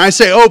 And when I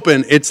say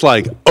open, it's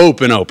like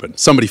open.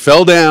 Somebody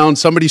fell down.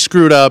 Somebody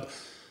screwed up.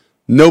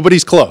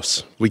 Nobody's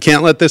close. We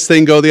can't let this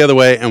thing go the other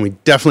way, and we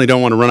definitely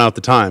don't want to run out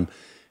the time.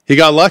 He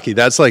got lucky.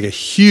 That's like a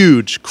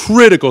huge,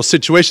 critical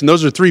situation.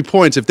 Those are 3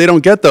 points. If they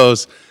don't get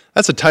those,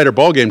 that's a tighter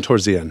ball game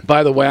towards the end.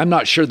 By the way, I'm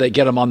not sure they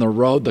get him on the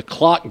road. The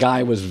clock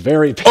guy was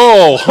very...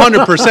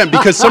 100%,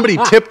 because somebody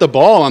tipped the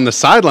ball on the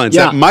sidelines.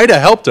 Yeah. That might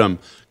have helped him,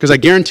 because I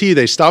guarantee you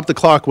they stopped the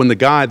clock when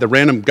the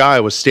random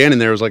guy was standing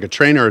there, was like a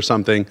trainer or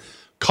something,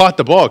 caught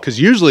the ball, because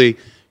usually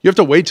you have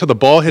to wait till the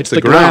ball hits the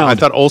ground. I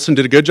thought Olsen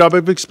did a good job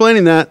of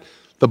explaining that.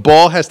 The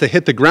ball has to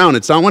hit the ground.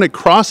 It's not when it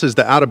crosses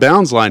the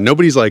out-of-bounds line.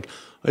 Nobody's like...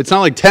 It's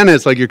not like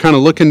tennis, like you're kind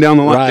of looking down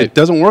the line. Right. It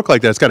doesn't work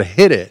like that. It's got to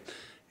hit it.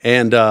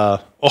 And,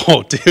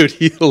 dude,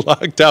 he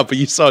lucked out. But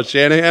you saw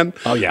Shanahan?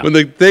 Oh, yeah. When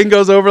the thing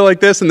goes over like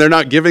this and they're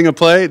not giving a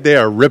play, they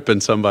are ripping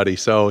somebody.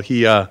 So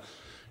he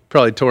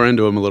probably tore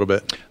into him a little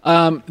bit.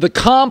 The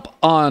comp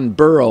on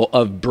Burrow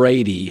of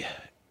Brady,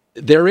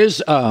 there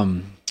is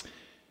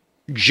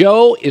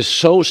Joe is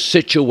so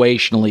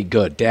situationally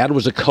good. Dad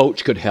was a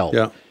coach, could help.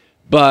 Yeah.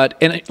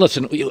 And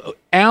listen,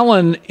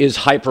 Allen is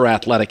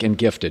hyper-athletic and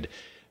gifted.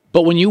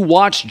 But when you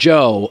watch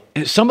Joe,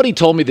 somebody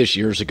told me this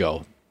years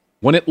ago,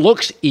 when it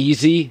looks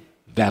easy,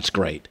 that's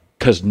great,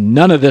 because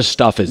none of this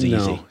stuff is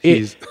easy.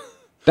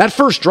 That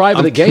first drive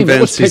of the game, it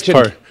was pitching.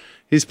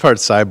 He's part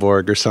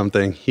cyborg or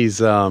something.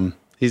 He's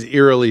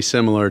eerily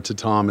similar to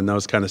Tom in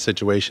those kind of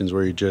situations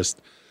where you're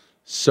just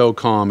so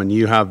calm and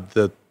you have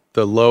the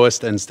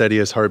lowest and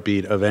steadiest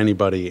heartbeat of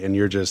anybody, and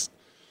you're just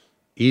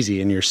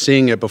easy, and you're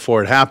seeing it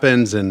before it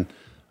happens. And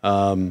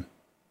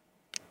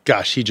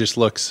he just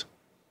looks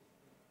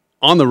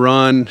on the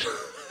run,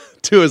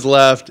 to his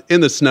left, in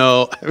the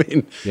snow. I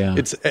mean,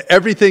 It's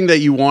everything that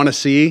you want to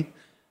see.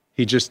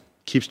 He just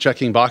keeps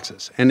checking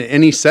boxes. And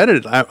he said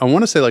it, I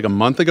want to say like a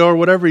month ago or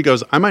whatever. He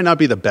goes, I might not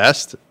be the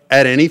best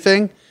at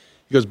anything.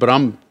 He goes, but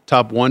I'm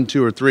top 1,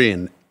 2, or 3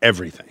 in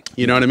everything.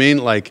 You know what I mean?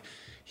 Like,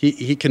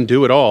 he can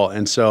do it all.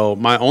 And so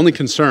my only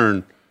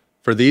concern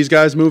for these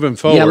guys moving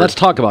forward. Yeah, let's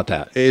talk about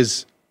that.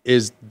 Is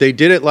they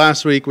did it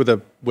last week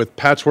with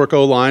patchwork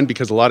O-line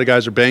because a lot of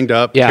guys are banged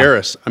up. Yeah.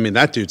 Harris, I mean,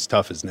 that dude's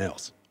tough as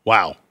nails.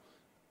 Wow.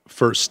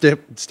 For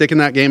sticking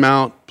that game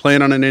out,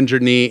 playing on an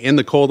injured knee, in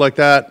the cold like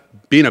that,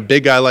 being a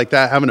big guy like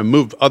that, having to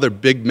move other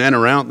big men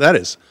around, that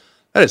is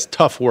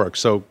tough work.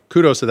 So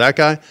kudos to that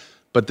guy.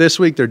 But this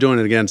week they're doing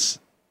it against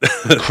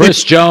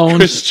Chris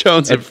Jones.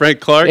 And Frank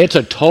Clark. It's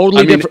a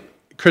totally different...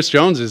 Chris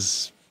Jones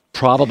is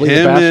probably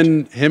the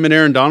best. Him and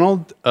Aaron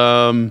Donald.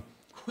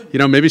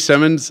 Maybe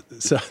Simmons.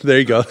 So there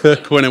you go,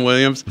 Quinn and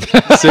Williams.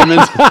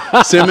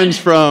 Simmons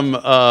from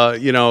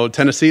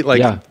Tennessee.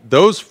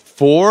 Those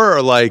 4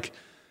 are like,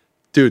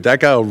 dude, that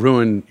guy will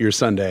ruin your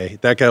Sunday.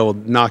 That guy will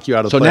knock you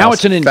out of the playoffs. So now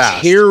it's an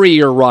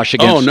interior rush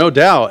against. Oh, no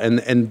doubt.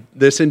 And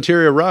this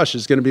interior rush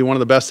is going to be one of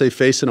the best they've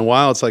faced in a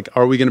while. It's like,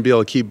 are we going to be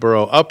able to keep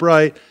Burrow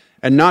upright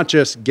and not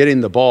just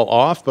getting the ball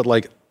off, but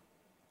like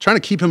trying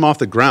to keep him off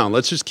the ground?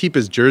 Let's just keep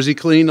his jersey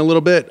clean a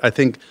little bit. I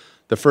think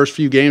the first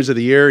few games of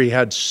the year, he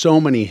had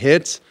so many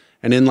hits.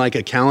 And in like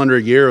a calendar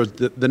year,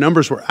 the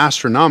numbers were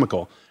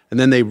astronomical. And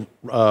then they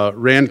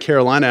ran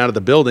Carolina out of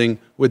the building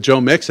with Joe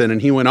Mixon,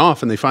 and he went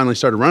off, and they finally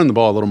started running the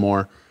ball a little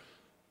more.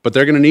 But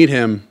they're going to need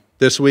him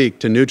this week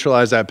to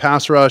neutralize that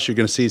pass rush. You're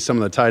going to see some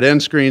of the tight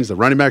end screens, the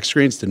running back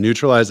screens to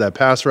neutralize that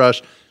pass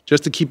rush,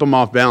 just to keep them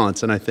off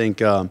balance. And I think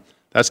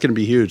that's going to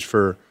be huge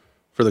for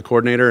the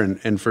coordinator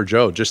and for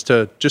Joe, just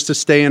to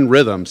stay in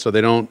rhythm so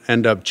they don't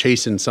end up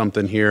chasing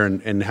something here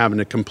and having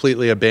to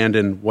completely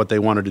abandon what they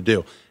wanted to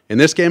do. In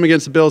this game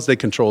against the Bills, they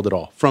controlled it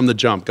all from the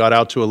jump, got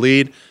out to a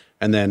lead,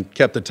 and then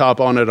kept the top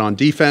on it on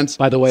defense.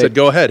 By the way, said,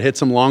 go ahead, hit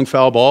some long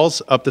foul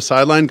balls up the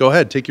sideline. Go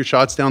ahead, take your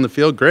shots down the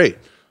field. Great.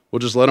 We'll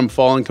just let them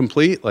fall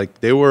incomplete. Like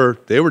they were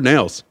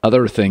nails.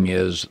 Other thing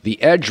is the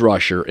edge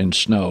rusher in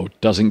snow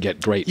doesn't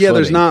get great footing.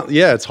 There's not.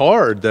 Yeah, it's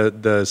hard.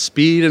 The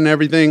speed and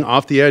everything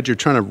off the edge. You're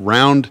trying to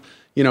round,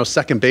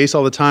 second base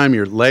all the time.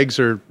 Your legs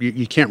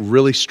you can't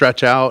really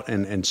stretch out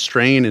and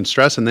strain and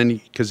stress. And then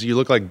because you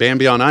look like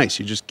Bambi on ice,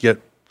 you just get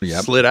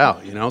slid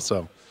out.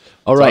 So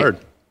all right. Hard.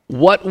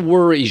 What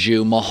worries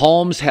you?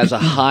 Mahomes has a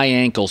high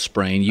ankle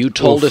sprain. You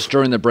told us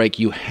during the break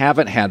you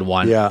haven't had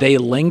one. Yeah. They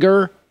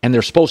linger, and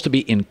they're supposed to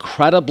be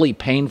incredibly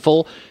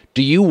painful.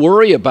 Do you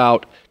worry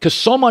about, because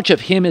so much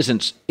of him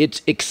it's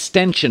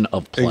extension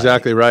of play.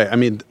 Exactly right. I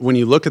mean, when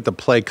you look at the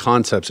play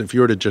concepts, if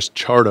you were to just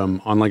chart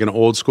them on like an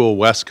old school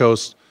West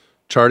Coast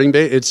charting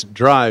bait. It's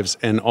drives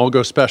and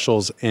all-go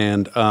specials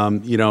and,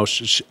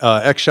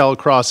 X-shell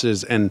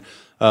crosses and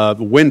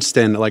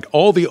Winston. Like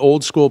all the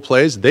old school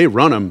plays, they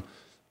run them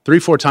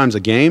 3-4 times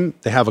a game.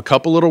 They have a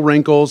couple little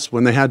wrinkles.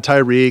 When they had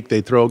Tyreek, they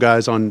throw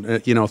guys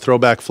on,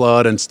 throwback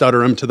flood and stutter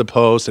them to the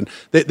post. And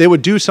they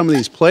would do some of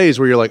these plays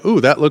where you're like,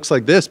 ooh, that looks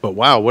like this, but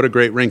wow, what a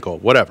great wrinkle,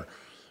 whatever.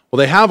 Well,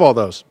 they have all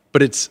those,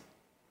 but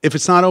if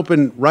it's not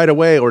open right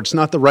away or it's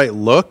not the right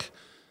look,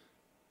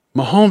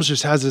 Mahomes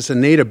just has this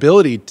innate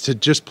ability to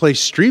just play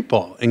street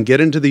ball and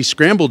get into these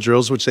scramble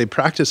drills, which they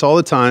practice all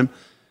the time,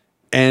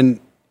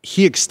 and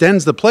he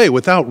extends the play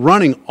without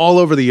running all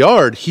over the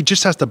yard. He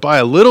just has to buy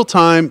a little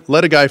time,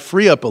 let a guy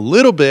free up a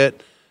little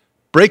bit,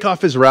 break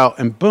off his route,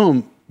 and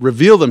boom,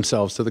 reveal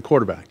themselves to the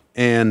quarterback.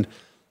 And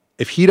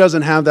if he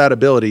doesn't have that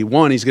ability,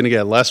 one, he's going to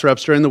get less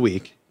reps during the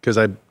week, because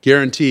I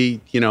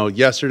guarantee,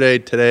 yesterday,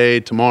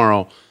 today,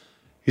 tomorrow,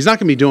 he's not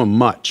going to be doing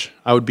much.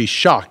 I would be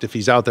shocked if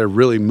he's out there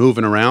really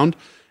moving around.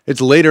 It's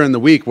later in the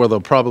week where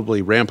they'll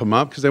probably ramp him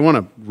up because they want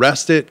to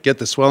rest it, get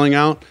the swelling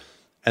out,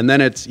 and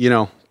then it's,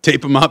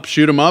 tape him up,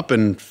 shoot him up,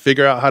 and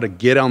figure out how to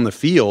get on the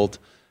field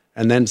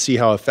and then see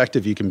how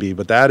effective you can be.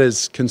 But that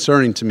is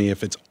concerning to me.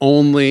 If it's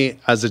only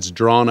as it's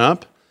drawn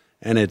up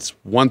and it's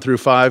 1 through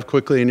 5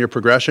 quickly in your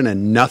progression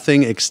and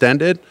nothing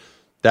extended,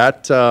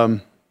 that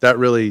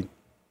really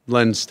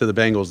lends to the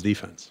Bengals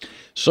defense.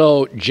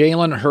 So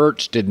Jalen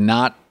Hurts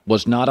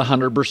was not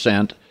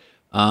 100%.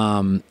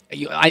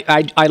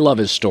 I love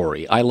his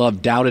story. I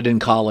love doubted in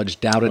college,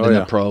 doubted in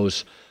the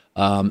pros.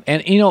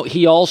 And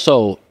he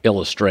also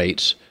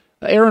illustrates,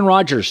 Aaron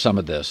Rodgers, some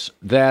of this,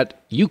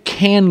 that you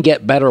can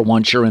get better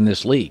once you're in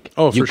this league.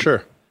 Oh, for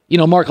sure.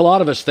 Mark, a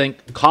lot of us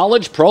think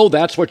college, pro,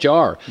 that's what you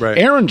are. Right.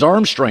 Aaron's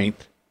arm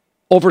strength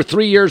over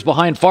 3 years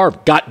behind Favre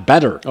got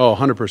better. Oh,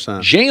 100%.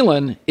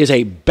 Jalen is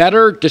a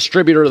better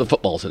distributor of the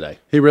football today.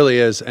 He really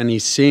is, and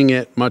he's seeing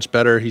it much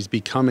better. He's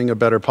becoming a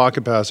better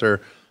pocket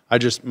passer.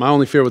 My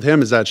only fear with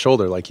him is that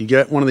shoulder. Like, you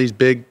get one of these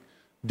big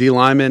D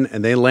linemen,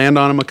 and they land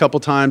on him a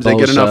couple times. They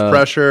get enough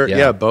pressure.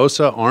 Yeah,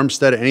 Bosa,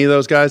 Armstead, any of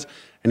those guys,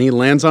 and he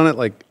lands on it.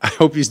 Like, I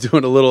hope he's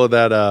doing a little of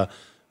that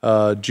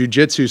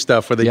jiu-jitsu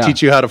stuff where they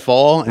teach you how to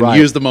fall and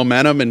use the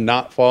momentum and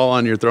not fall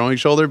on your throwing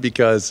shoulder,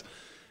 because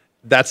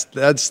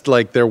that's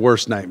like their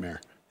worst nightmare.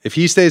 If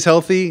he stays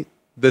healthy,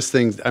 this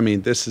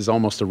is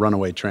almost a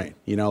runaway train.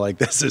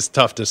 This is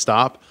tough to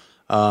stop.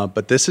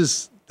 But this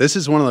is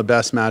one of the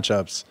best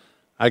matchups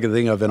I can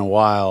think of in a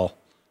while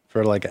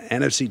for like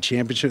an NFC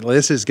championship.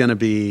 This is going to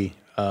be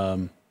a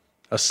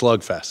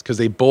slugfest because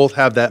they both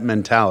have that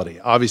mentality.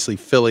 Obviously,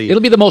 Philly.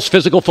 It'll be the most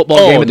physical football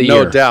game of the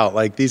year. No doubt.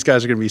 Like, these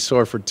guys are going to be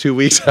sore for 2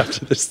 weeks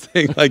after this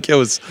thing. Like, it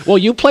was. Well,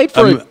 you played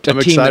for a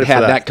team that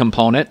had that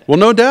component. Well,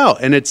 no doubt.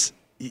 And it's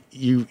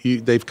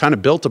they've kind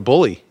of built a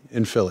bully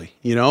in Philly,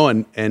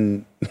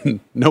 and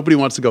nobody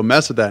wants to go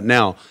mess with that.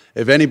 Now,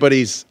 if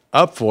anybody's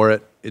up for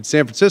it, it's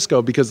San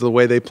Francisco because of the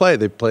way they play.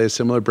 They play a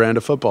similar brand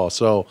of football.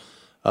 So,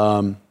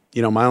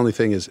 my only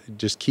thing is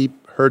just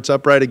keep Hurts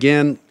upright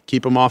again,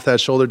 keep him off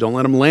that shoulder, don't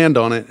let him land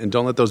on it, and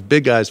don't let those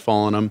big guys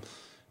fall on him.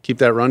 Keep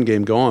that run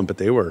game going. But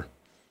they were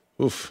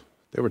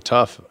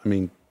tough. I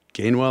mean,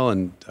 Gainwell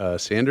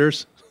and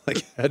Sanders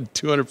had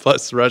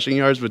 200-plus rushing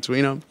yards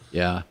between them.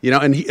 Yeah.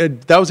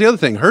 And that was the other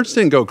thing. Hurts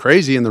didn't go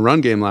crazy in the run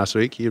game last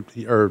week,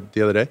 or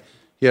the other day.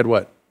 He had,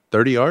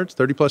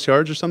 30-plus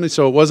yards or something?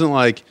 So it wasn't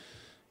like,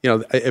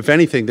 if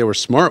anything, they were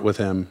smart with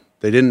him.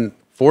 They didn't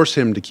force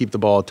him to keep the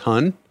ball a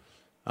ton.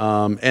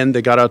 And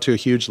they got out to a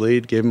huge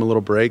lead, gave him a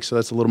little break, so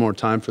that's a little more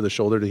time for the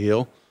shoulder to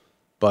heal.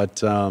 But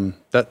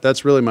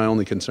that's really my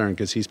only concern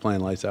because he's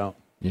playing lights out.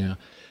 Yeah.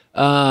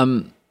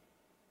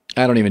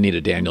 I don't even need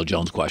a Daniel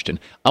Jones question.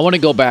 I want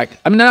to go back.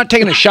 I'm not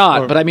taking a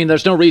shot, but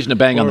there's no reason to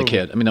bang on the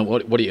kid.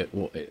 What do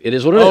you? It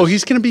is what it is. Oh,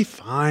 he's going to be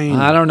fine.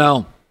 I don't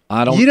know.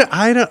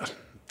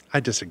 I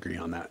disagree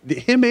on that.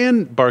 Him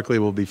and Barkley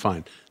will be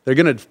fine. They're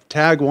going to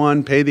tag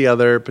one, pay the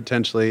other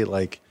potentially.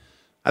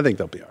 I think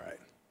they'll be all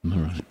right. All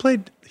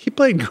right. He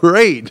played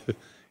great.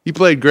 He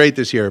played great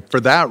this year for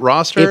that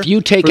roster. If you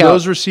take out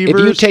those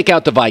receivers, if you take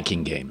out the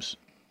Viking games,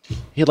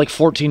 he had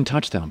 14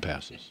 touchdown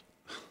passes.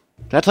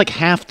 That's like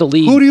half the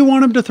league. Who do you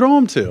want him to throw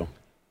him to?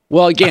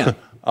 Well, again,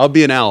 I'll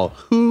be an owl.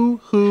 Who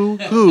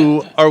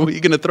are we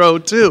going to throw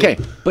to? Okay,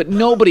 but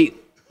nobody.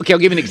 Okay, I'll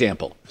give you an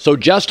example. So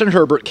Justin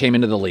Herbert came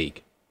into the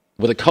league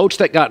with a coach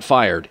that got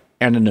fired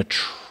and an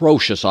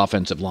atrocious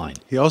offensive line.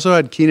 He also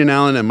had Keenan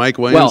Allen and Mike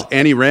Williams,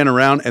 and he ran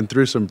around and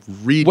threw some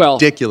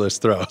ridiculous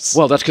throws.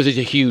 Well, that's because he's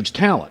a huge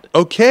talent.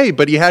 Okay,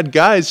 but he had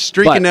guys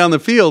streaking down the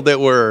field that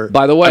were,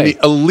 by the way,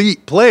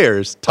 elite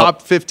players,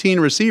 top 15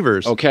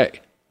 receivers.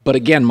 Okay, but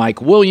again,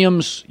 Mike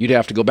Williams, you'd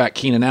have to go back,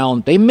 Keenan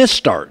Allen, they missed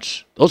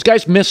starts. Those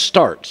guys missed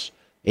starts.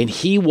 And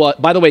he,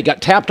 by the way,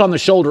 got tapped on the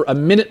shoulder a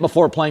minute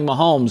before playing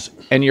Mahomes,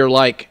 and you're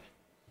like,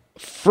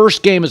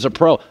 first game as a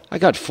pro, I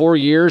got 4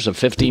 years of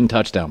 15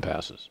 touchdown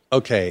passes.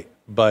 Okay,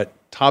 but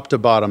top to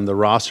bottom, the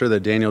roster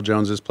that Daniel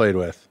Jones has played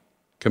with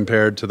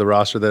compared to the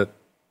roster that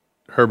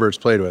Herbert's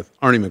played with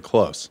aren't even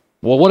close.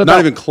 Well, what about not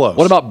even close?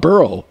 What about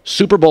Burrow?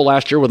 Super Bowl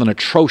last year with an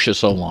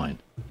atrocious O-line,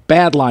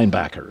 bad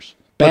linebackers,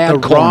 bad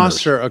but the corners.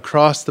 roster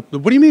across the.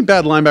 What do you mean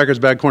bad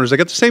linebackers, bad corners? They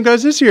got the same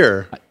guys this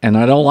year. And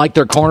I don't like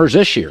their corners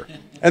this year.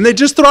 And they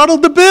just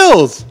throttled the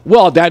Bills.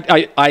 Well,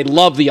 I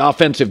love the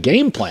offensive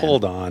game plan.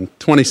 Hold on.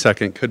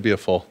 22nd could be a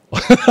full.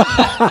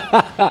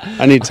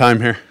 I need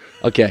time here.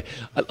 Okay.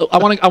 I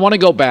want to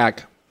go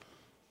back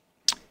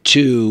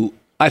to,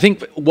 I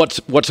think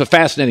what's a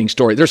fascinating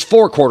story. There's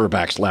 4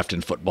 quarterbacks left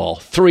in football.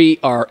 3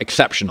 are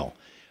exceptional.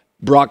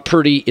 Brock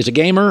Purdy is a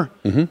gamer.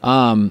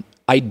 Mm-hmm.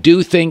 I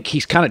do think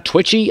he's kind of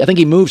twitchy. I think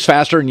he moves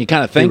faster than you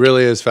kind of think. He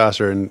really is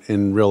faster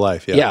in real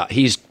life. Yeah. Yeah,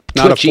 he's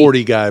not twitchy. a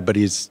 40 guy, but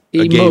he's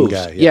a game moves.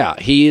 guy. Yeah,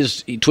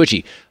 he's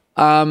twitchy.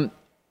 J-Mac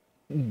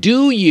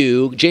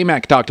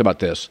talked about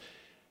this.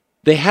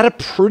 They had a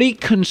pretty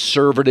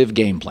conservative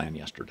game plan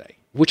yesterday,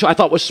 which I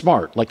thought was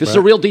smart. Like, this is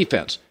a real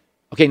defense.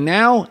 Okay,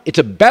 now it's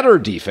a better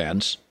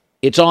defense.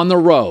 It's on the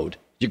road.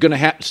 You're going to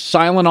have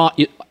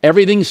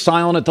everything's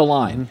silent at the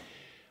line. Mm-hmm.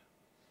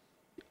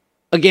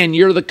 Again,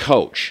 you're the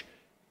coach.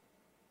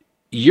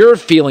 Your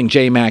feeling,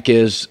 J-Mac,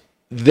 is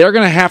they're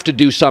going to have to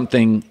do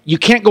something. You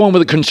can't go in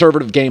with a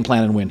conservative game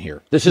plan and win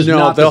here. This is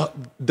not.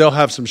 They'll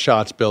have some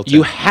shots built in.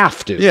 You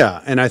have to.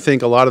 Yeah, and I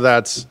think a lot of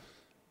that's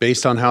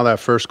based on how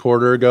that first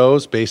quarter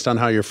goes, based on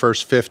how your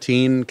first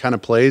 15 kind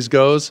of plays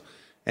goes.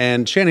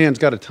 And Shanahan's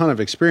got a ton of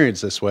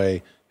experience this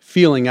way,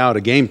 feeling out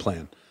a game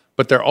plan.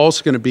 But they're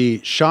also going to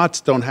be,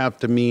 shots don't have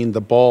to mean the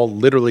ball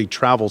literally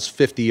travels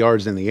 50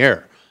 yards in the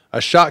air. A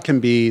shot can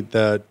be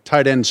the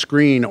tight end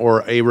screen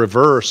or a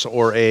reverse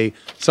or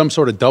some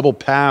sort of double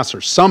pass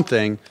or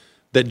something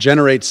that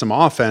generates some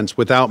offense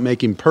without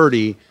making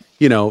Purdy,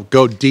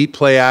 go deep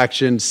play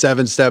action,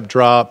 7-step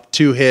drop,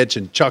 2 hitch,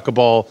 and chuck a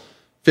ball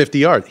 50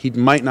 yards. He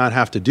might not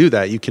have to do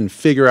that. You can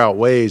figure out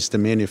ways to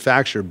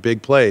manufacture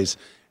big plays.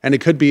 And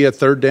it could be a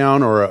third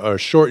down or a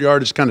short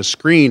yardage kind of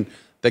screen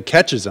that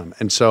catches them.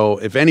 And so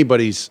if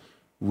anybody's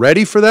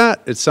ready for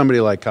that, it's somebody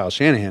like Kyle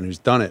Shanahan who's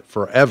done it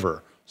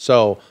forever.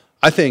 So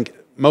I think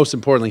most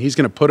importantly, he's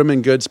going to put them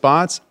in good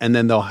spots, and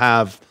then they'll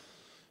have,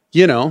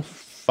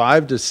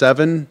 5 to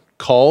 7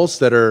 calls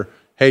that are,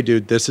 hey,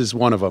 dude, this is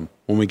one of them.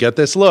 When we get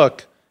this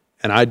look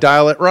and I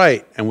dial it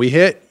right and we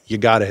hit, you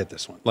got to hit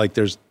this one. Like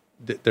there's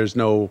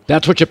no.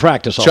 That's what you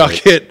practice all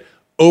Chuck it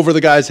over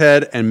the guy's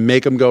head and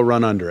make him go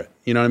run under it.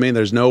 You know what I mean?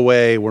 There's no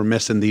way we're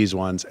missing these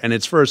ones. And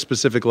it's for a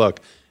specific look.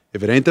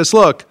 If it ain't this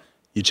look,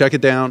 you check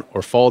it down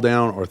or fall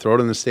down or throw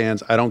it in the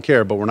stands. I don't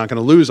care, but we're not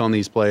going to lose on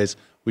these plays.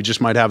 We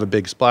just might have a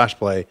big splash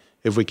play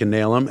if we can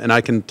nail them, and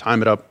I can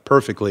time it up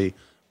perfectly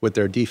with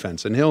their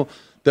defense. And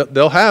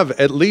they'll have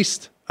at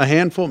least a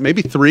handful,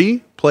 maybe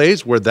 3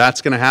 plays where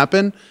that's going to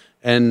happen.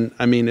 And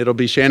I mean, it'll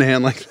be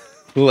Shanahan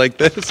like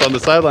this on the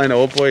sideline.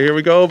 Oh boy, here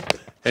we go.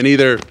 And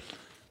either,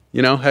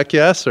 heck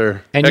yes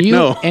or heck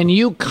no. And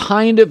you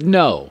kind of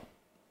know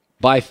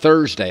by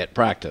Thursday at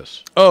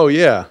practice. Oh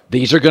yeah,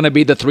 these are going to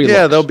be the 3 looks.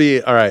 Yeah, they'll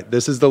be all right.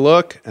 This is the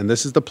look, and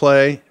this is the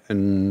play.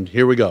 And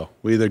here we go.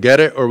 We either get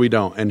it or we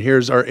don't. And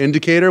here's our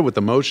indicator with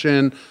the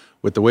motion,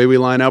 with the way we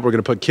line up. We're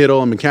going to put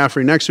Kittle and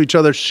McCaffrey next to each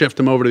other, shift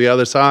them over to the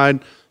other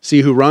side,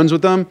 see who runs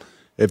with them.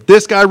 If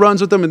this guy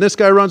runs with them and this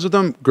guy runs with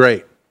them,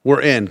 great.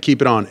 We're in.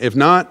 Keep it on. If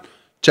not,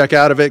 check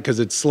out of it because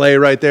it's Slay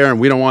right there, and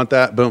we don't want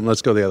that. Boom,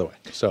 let's go the other way.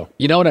 So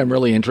you know what I'm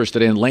really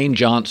interested in? Lane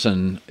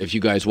Johnson, if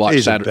you guys watch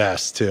he's Saturday. He's the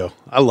best, too.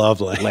 I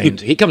love Lane.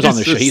 He comes on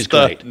the show. He's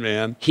stud, great.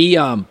 Man.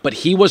 But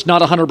he was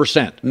not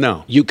 100%.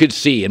 No. You could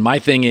see, and my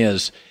thing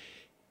is,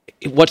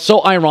 what's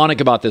so ironic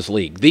about this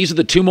league, these are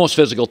the 2 most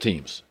physical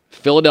teams,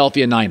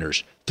 Philadelphia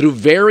Niners. Through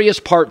various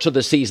parts of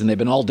the season, they've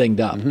been all dinged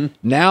up. Mm-hmm.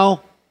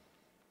 Now,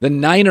 the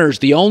Niners,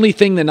 the only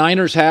thing the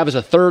Niners have is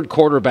a 3rd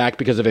quarterback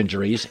because of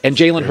injuries, and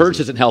Jalen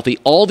Hurts isn't healthy.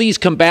 All these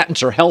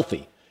combatants are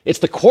healthy. It's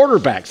the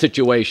quarterback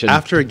situation.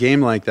 After a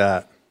game like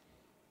that,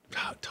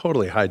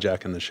 totally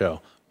hijacking the show.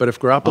 But if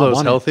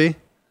Garoppolo's healthy,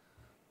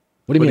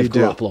 what do you mean if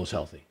Garoppolo's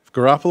healthy? If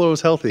Garoppolo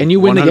is healthy, and you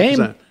win 100%. The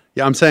game?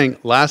 Yeah, I'm saying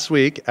last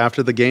week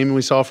after the game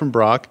we saw from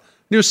Brock,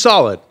 he was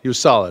solid. He was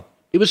solid.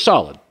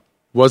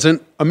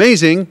 Wasn't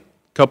amazing.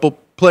 Couple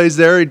plays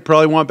there he'd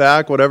probably want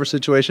back, whatever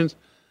situations.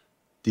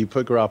 Do you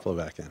put Garoppolo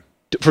back in?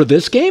 For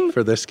this game?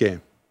 For this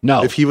game.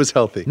 No. If he was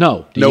healthy.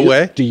 No. No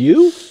way? Do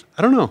you?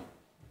 I don't know.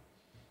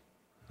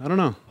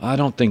 I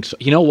don't think so.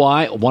 You know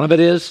why? One of it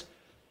is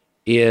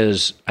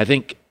I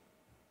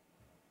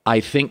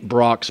think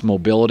Brock's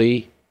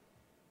mobility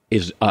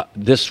is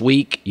this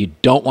week. You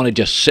don't want to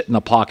just sit in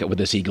the pocket with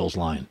this Eagles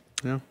line.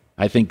 Yeah.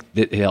 I think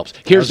that it helps.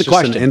 Here's the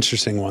question. An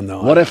interesting one,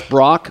 though. What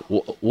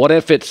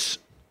if it's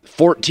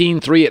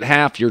 14-3 at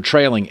half, you're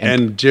trailing.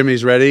 And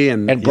Jimmy's ready.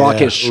 And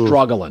Brock is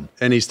struggling.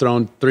 And he's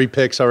thrown 3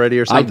 picks already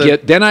or something.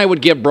 Then I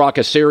would give Brock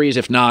a series.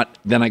 If not,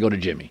 then I go to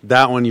Jimmy.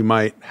 That one you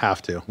might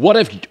have to. What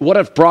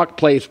if Brock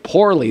plays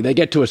poorly, they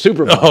get to a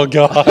Super Bowl? Oh,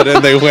 God,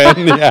 and they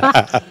win?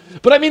 Yeah.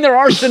 But, I mean, there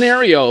are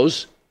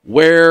scenarios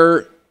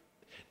where...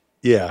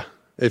 Yeah.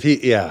 If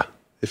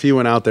he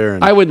went out there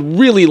and... I would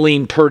really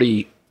lean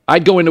Purdy.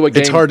 I'd go into a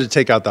game... It's hard to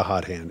take out the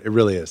hot hand. It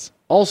really is.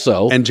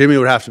 Also... And Jimmy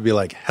would have to be,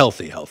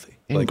 healthy.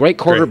 And great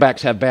quarterbacks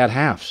have bad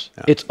halves.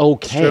 Yeah. It's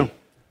okay. It's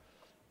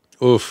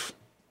true. Oof.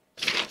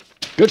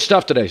 Good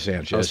stuff today,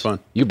 Sanchez. That was fun.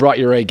 You brought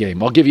your A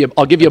game. I'll give you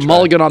a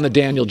mulligan on the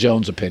Daniel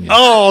Jones opinion.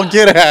 Oh,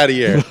 get out of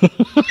here.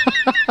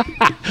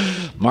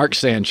 Mark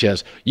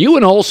Sanchez. You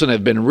and Olsen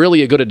have been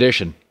really a good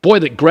addition. Boy,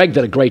 Greg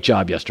did a great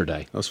job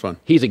yesterday. That was fun.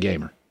 He's a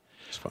gamer.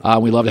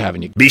 We love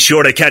having you. Be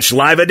sure to catch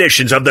live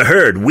editions of The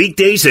Herd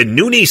weekdays at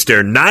noon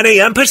Eastern, 9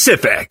 a.m.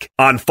 Pacific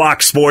on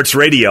Fox Sports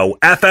Radio,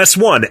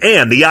 FS1,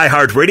 and the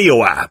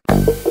iHeartRadio app.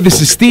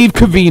 This is Steve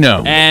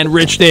Covino and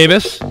Rich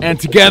Davis, and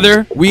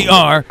together we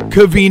are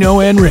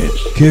Covino and Rich.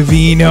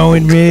 Covino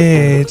and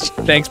Rich.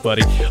 Thanks,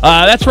 buddy.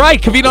 That's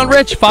right, Covino and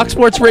Rich, Fox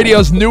Sports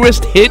Radio's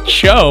newest hit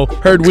show.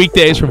 Heard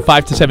weekdays from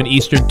 5 to 7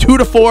 Eastern, 2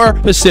 to 4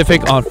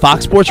 Pacific on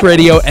Fox Sports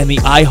Radio and the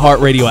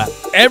iHeartRadio app.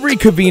 Every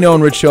Covino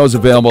and Rich show is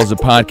available as a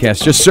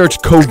podcast. Just search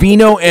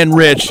Covino and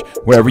Rich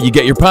wherever you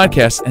get your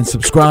podcasts and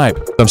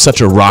subscribe. I'm such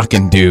a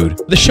rockin' dude.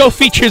 The show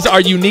features our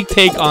unique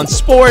take on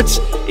sports,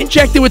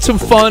 injected with some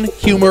fun,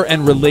 humor,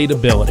 and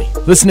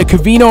relatability. Listen to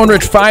Covino and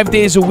Rich 5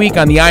 days a week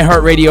on the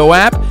iHeartRadio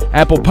app,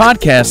 Apple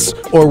Podcasts,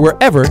 or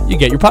wherever you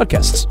get your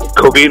podcasts.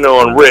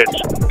 Covino and Rich,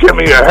 give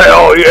me a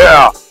hell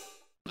yeah.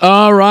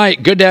 All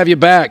right, good to have you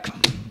back.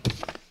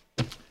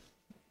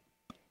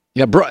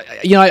 Yeah,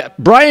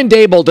 Brian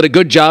Daboll did a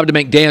good job to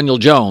make Daniel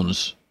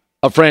Jones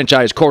a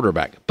franchise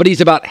quarterback, but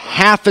he's about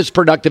half as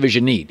productive as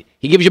you need.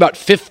 He gives you about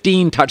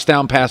 15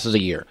 touchdown passes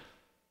a year.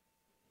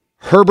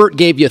 Herbert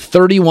gave you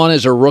 31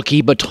 as a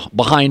rookie, but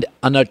behind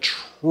an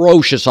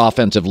atrocious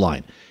offensive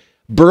line.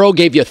 Burrow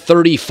gave you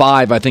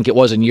 35, I think it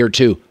was, in year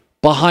 2,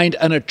 behind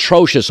an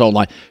atrocious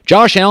O-line.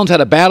 Josh Allen's had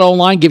a bad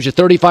O-line, gives you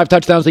 35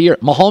 touchdowns a year.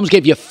 Mahomes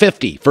gave you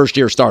 50 first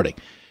year starting.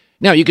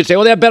 Now, you could say,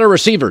 well, they have better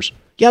receivers.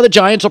 Yeah, the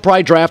Giants will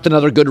probably draft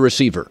another good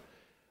receiver.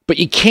 But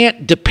you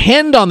can't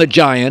depend on the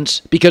Giants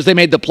because they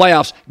made the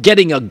playoffs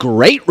getting a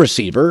great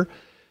receiver.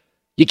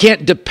 You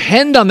can't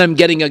depend on them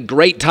getting a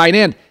great tight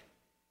end.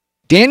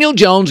 Daniel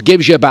Jones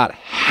gives you about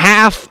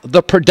half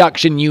the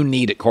production you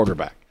need at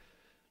quarterback.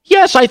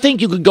 Yes, I think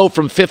you could go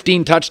from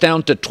 15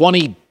 touchdowns to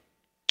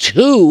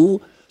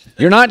 22.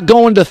 You're not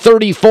going to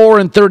 34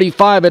 and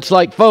 35. It's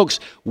like,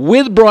 folks,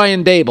 with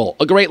Brian Daboll,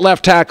 a great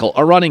left tackle,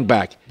 a running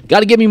back,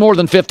 got to give me more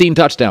than 15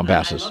 touchdown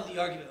passes. I love the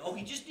argument. Oh,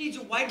 he just needs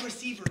a wide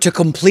receiver to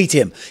complete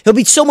him. He'll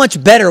be so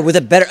much better with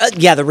a better...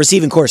 the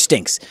receiving core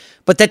stinks.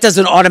 But that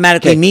doesn't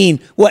automatically mean...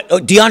 What?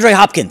 DeAndre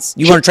Hopkins.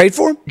 You want to trade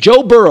for him?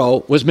 Joe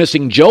Burrow was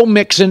missing Joe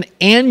Mixon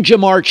and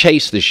Jamar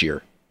Chase this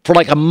year for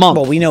like a month.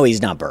 Well, we know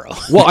he's not Burrow.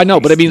 Well, I know,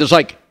 but I mean, it's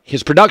like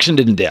his production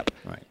didn't dip.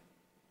 Right.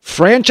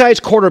 Franchise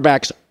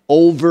quarterbacks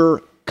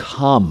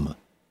overcome.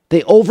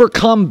 They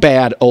overcome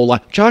bad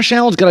O-line. Josh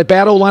Allen's got a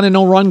bad O-line and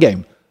no run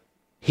game.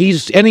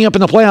 He's ending up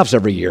in the playoffs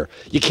every year.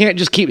 You can't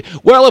just keep,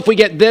 well, if we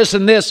get this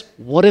and this,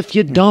 what if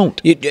you don't?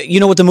 You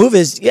know what the move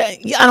is? Yeah,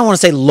 I don't want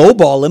to say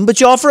lowball him,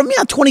 but you offer him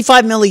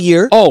 $25 million a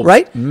year. Oh,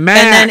 right? Max.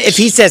 And then if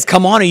he says,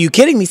 come on, are you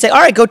kidding me? Say, all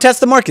right, go test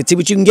the market, see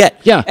what you can get.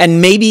 Yeah.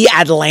 And maybe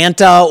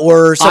Atlanta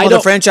or some other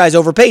franchise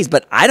overpays,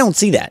 but I don't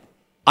see that.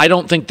 I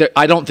don't think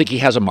he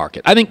has a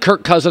market. I think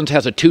Kirk Cousins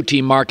has a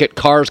 2-team market.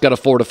 Carr's got a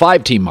 4 to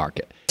 5-team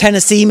market.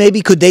 Tennessee,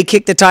 maybe? Could they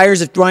kick the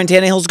tires if Ryan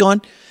Tannehill's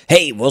gone?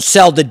 Hey, we'll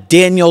sell the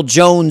Daniel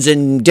Jones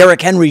and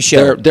Derrick Henry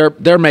show.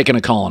 They're making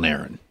a call on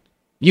Aaron.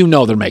 You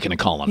know they're making a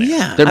call on Aaron.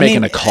 Yeah, they're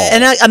making a call.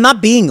 And I'm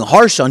not being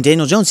harsh on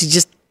Daniel Jones. He's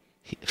just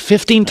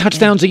 15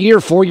 touchdowns a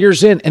year, 4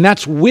 years in, and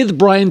that's with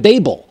Brian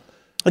Daboll.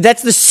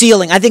 That's the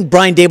ceiling. I think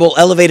Brian Daboll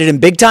elevated him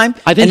big time.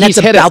 I think and that's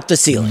he's hit about it. The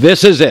ceiling.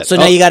 This is it. So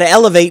now you got to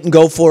elevate and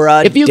go for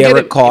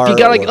Derek Carr. If you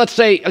got, let's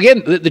say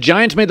again, the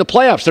Giants made the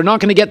playoffs. They're not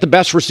going to get the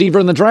best receiver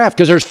in the draft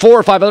because there's 4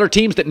 or 5 other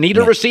teams that need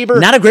a receiver.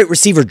 Not a great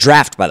receiver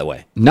draft, by the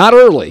way. Not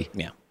early.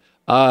 Yeah.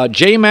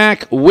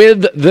 J-Mac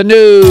with the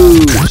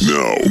news.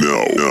 No.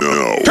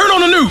 Turn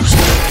on the news.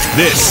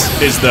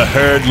 This is the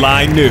Herd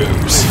Line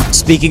News.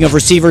 Speaking of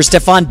receivers,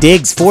 Stephon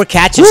Diggs, 4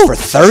 catches for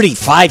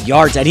 35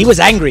 yards, and he was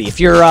angry. If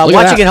you're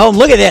watching at home,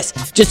 look at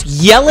this. Just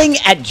yelling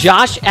at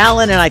Josh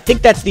Allen, and I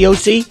think that's the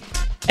OC.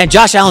 And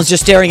Josh Allen's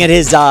just staring at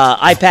his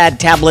iPad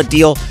tablet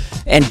deal,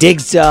 and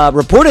Diggs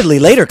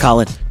reportedly later,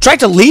 Colin, tried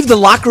to leave the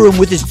locker room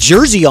with his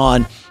jersey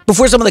on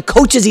before some of the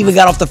coaches even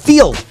got off the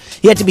field.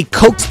 He had to be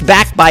coaxed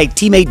back by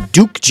teammate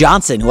Duke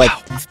Johnson, who I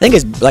think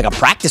is like a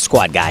practice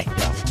squad guy.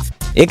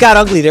 It got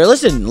ugly there.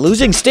 Listen,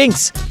 losing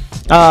stinks.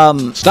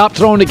 Stop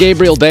throwing to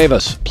Gabriel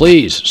Davis,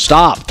 please.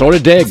 Stop. Throw to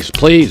Diggs,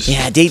 please.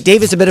 Yeah,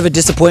 Davis a bit of a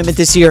disappointment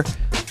this year.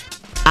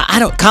 I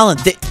don't, Colin.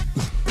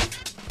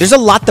 There's a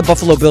lot the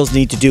Buffalo Bills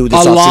need to do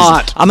this offseason. A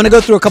lot. I'm going to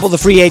go through a couple of the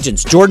free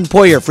agents. Jordan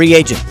Poyer, free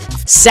agent.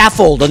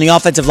 Saffold on the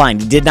offensive line.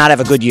 He did not have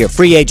a good year.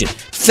 Free agent.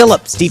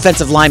 Phillips,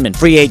 defensive lineman,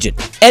 free agent.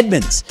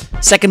 Edmonds,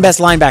 second best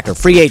linebacker,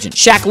 free agent.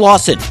 Shaq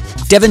Lawson,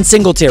 Devin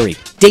Singletary,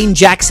 Dane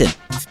Jackson.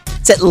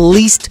 It's at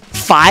least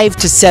 5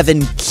 to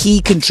 7 key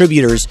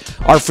contributors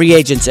are free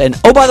agents. And,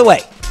 oh, by the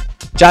way,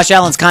 Josh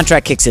Allen's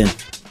contract kicks in.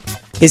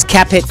 His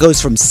cap hit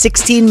goes from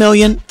 $16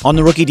 million on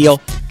the rookie deal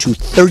to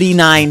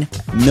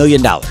 $39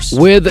 million.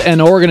 With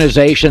an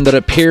organization that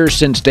appears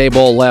since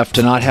Daboll left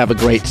to not have a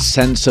great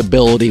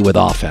sensibility with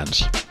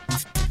offense.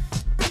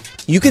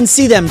 You can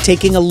see them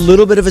taking a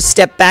little bit of a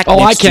step back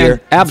next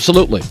year.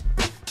 Absolutely.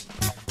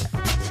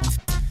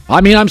 I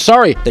mean, I'm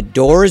sorry. The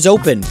door is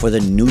open for the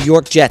New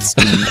York Jets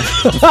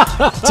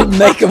to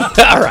make them.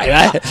 All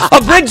right.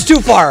 A bridge too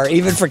far,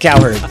 even for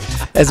Cowherd,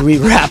 as we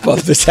wrap up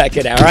the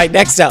second hour. All right,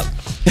 next up.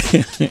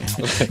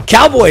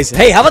 Cowboys.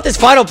 Hey, how about this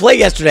final play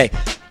yesterday?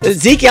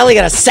 Zeke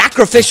Elliott got a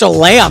sacrificial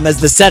lamb as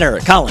the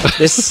center. Colin,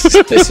 this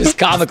is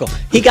comical.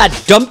 He got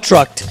dump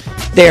trucked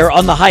there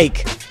on the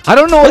hike. I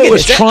don't know what it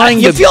was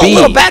trying to be. You feel a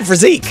little bad for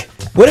Zeke.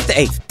 What if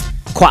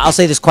I'll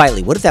say this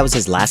quietly. What if that was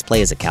his last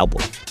play as a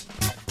Cowboy?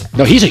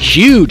 No, he's a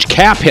huge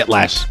cap hit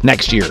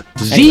next year.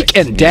 Zeke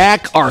and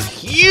Dak are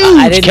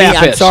huge cap hits.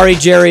 I'm sorry,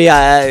 Jerry.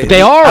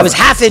 They are. I was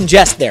half in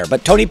jest there,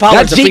 but Tony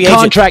Pollard's a free agent. That Zeke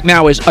contract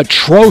now is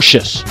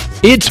atrocious.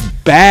 It's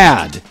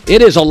bad.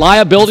 It is a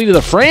liability to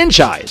the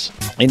franchise.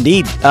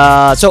 Indeed.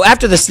 So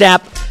after the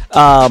snap,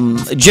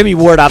 Jimmy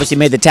Ward obviously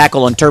made the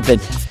tackle on Turpin,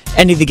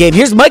 ending the game.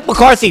 Here's Mike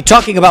McCarthy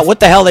talking about what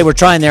the hell they were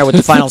trying there with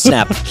the final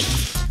snap.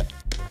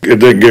 It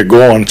didn't get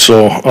going,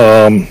 so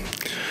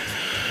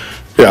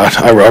yeah,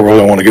 I really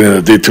don't want to get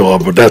into the detail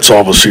of it, but that's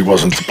obviously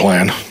wasn't the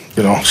plan,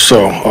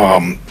 So,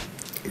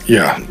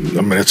 yeah,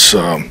 I mean, it's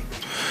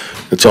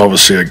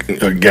obviously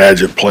a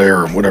gadget play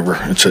or whatever.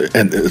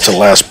 It's a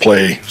last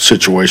play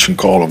situation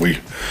call that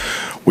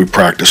we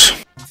practice.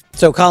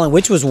 So, Colin,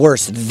 which was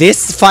worse?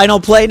 This final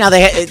play? Now,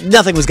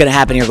 nothing was going to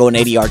happen here going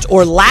 80 yards.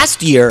 Or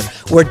last year,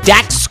 where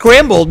Dak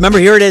scrambled. Remember,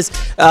 here it is.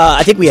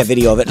 I think we have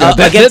video of it.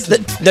 Against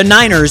the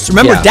Niners.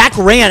 Remember, Dak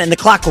ran and the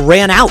clock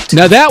ran out.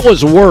 Now, that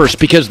was worse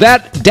because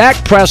that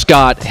Dak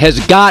Prescott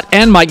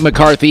and Mike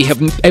McCarthy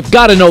have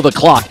got to know the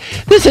clock.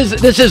 This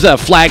is a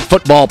flag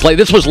football play.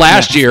 This was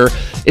last year.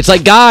 It's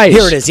like, guys,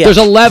 here it is, there's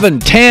 11,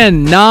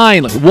 10,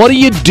 9. What are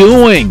you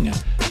doing?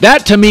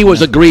 That, to me,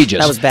 was egregious.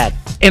 That was bad.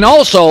 And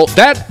also,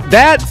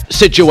 that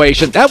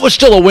situation, that was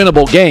still a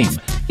winnable game.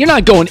 You're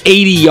not going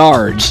 80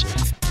 yards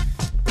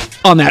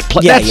on that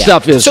play.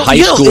 Stuff is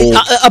high school.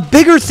 A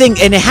bigger thing,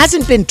 and it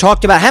hasn't been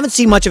talked about. I haven't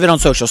seen much of it on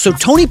social. So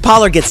Tony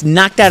Pollard gets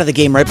knocked out of the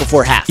game right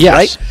before half,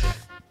 right?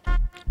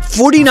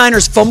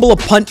 49ers fumble a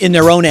punt in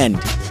their own end.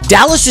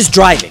 Dallas is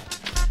driving.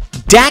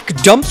 Dak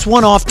dumps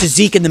one off to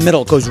Zeke in the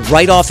middle. It goes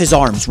right off his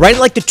arms, right at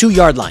like the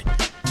 2-yard line.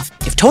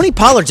 If Tony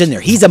Pollard's in there,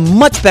 he's a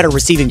much better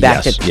receiving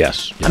back.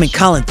 Yes. I mean,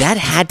 Colin, that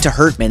had to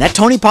hurt, man. That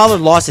Tony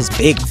Pollard loss is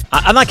big.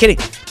 I'm not kidding.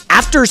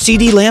 After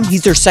CeeDee Lamb,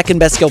 he's their second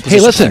best skill position.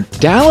 Hey, listen,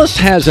 Dallas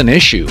has an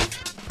issue.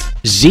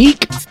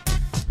 Zeke,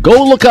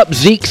 go look up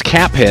Zeke's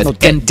cap hit. No,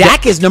 and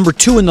Dak is number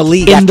 2 in the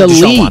league after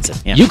Deshaun Watson.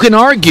 Yeah. You can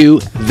argue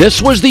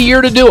this was the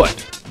year to do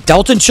it.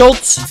 Dalton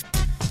Schultz,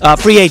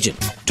 free agent.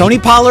 Tony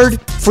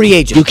Pollard, free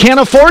agent. You can't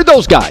afford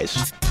those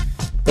guys.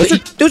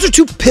 Those are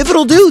two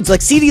pivotal dudes. Like,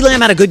 CeeDee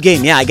Lamb had a good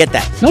game. Yeah, I get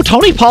that. No,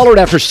 Tony Pollard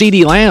after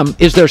CeeDee Lamb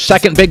is their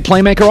second big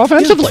playmaker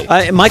offensively.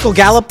 Michael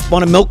Gallup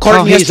won a milk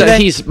carton yesterday.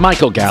 He's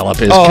Michael Gallup.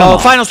 Come on.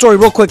 Final story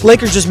real quick.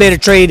 Lakers just made a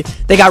trade.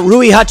 They got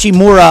Rui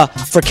Hachimura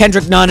for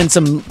Kendrick Nunn and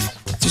some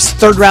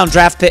second-round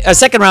draft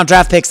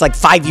picks like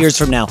 5 years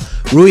from now.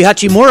 Rui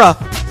Hachimura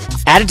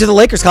added to the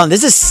Lakers, Colin.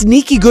 This is a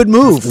sneaky good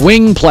move.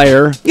 Wing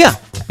player. Yeah.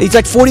 He's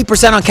like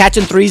 40% on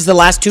catching threes the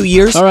last 2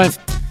 years. All right.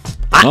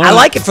 I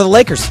like it for the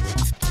Lakers.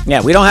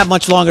 Yeah, we don't have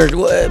much longer.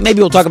 Maybe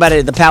we'll talk about it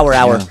in the Power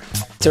Hour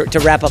to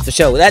wrap up the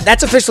show.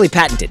 That's officially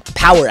patented.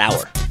 Power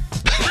Hour.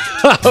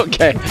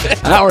 Okay.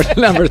 Hour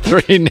number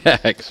 3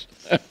 next.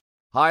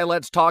 Hi,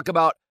 let's talk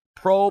about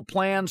Pro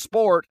Plan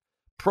Sport.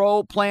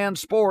 Pro Plan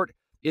Sport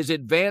is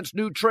advanced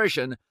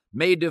nutrition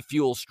made to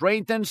fuel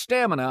strength and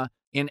stamina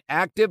in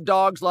active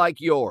dogs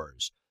like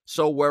yours.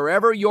 So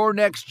wherever your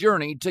next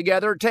journey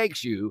together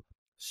takes you,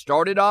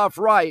 start it off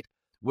right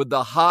with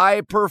the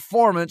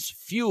high-performance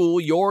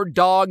fuel your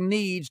dog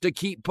needs to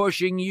keep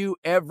pushing you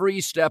every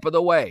step of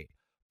the way.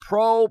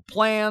 Pro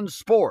Plan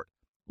Sport.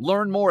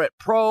 Learn more at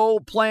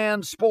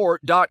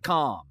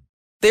ProPlansport.com.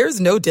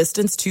 There's no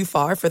distance too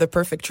far for the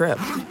perfect trip.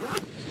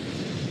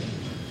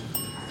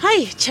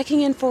 Hi, checking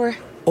in for...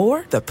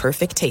 Or the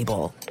perfect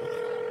table.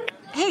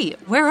 Hey,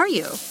 where are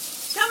you?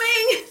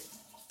 Coming!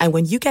 And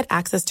when you get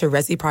access to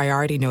Resi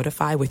Priority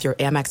Notify with your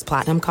Amex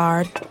Platinum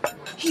card...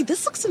 Hey,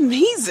 this looks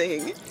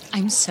amazing.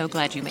 I'm so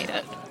glad you made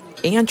it.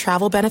 And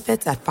travel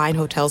benefits at fine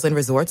hotels and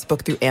resorts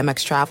booked through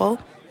Amex Travel.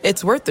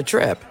 It's worth the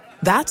trip.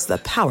 That's the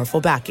powerful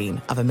backing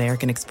of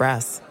American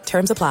Express.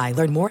 Terms apply.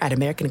 Learn more at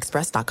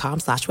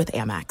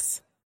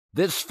americanexpress.com/withAmex.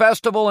 This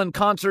festival and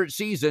concert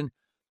season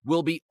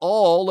will be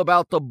all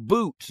about the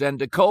boots, and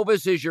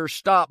Tecovas is your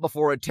stop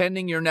before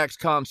attending your next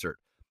concert.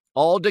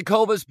 All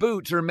Tecovas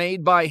boots are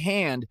made by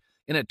hand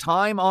in a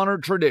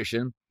time-honored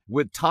tradition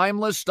with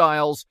timeless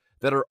styles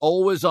that are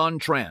always on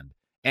trend.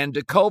 And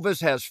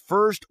Tecovas has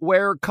first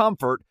wear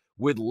comfort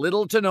with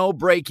little to no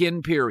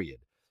break-in period.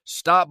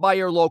 Stop by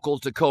your local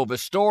Tecovas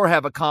store,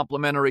 have a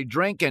complimentary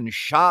drink, and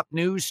shop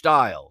new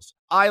styles.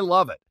 I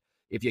love it.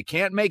 If you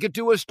can't make it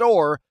to a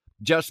store,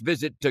 just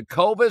visit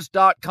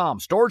Tecovas.com.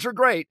 Stores are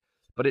great,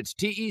 but it's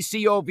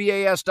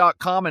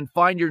TECOVAS.com and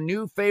find your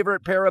new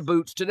favorite pair of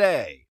boots today.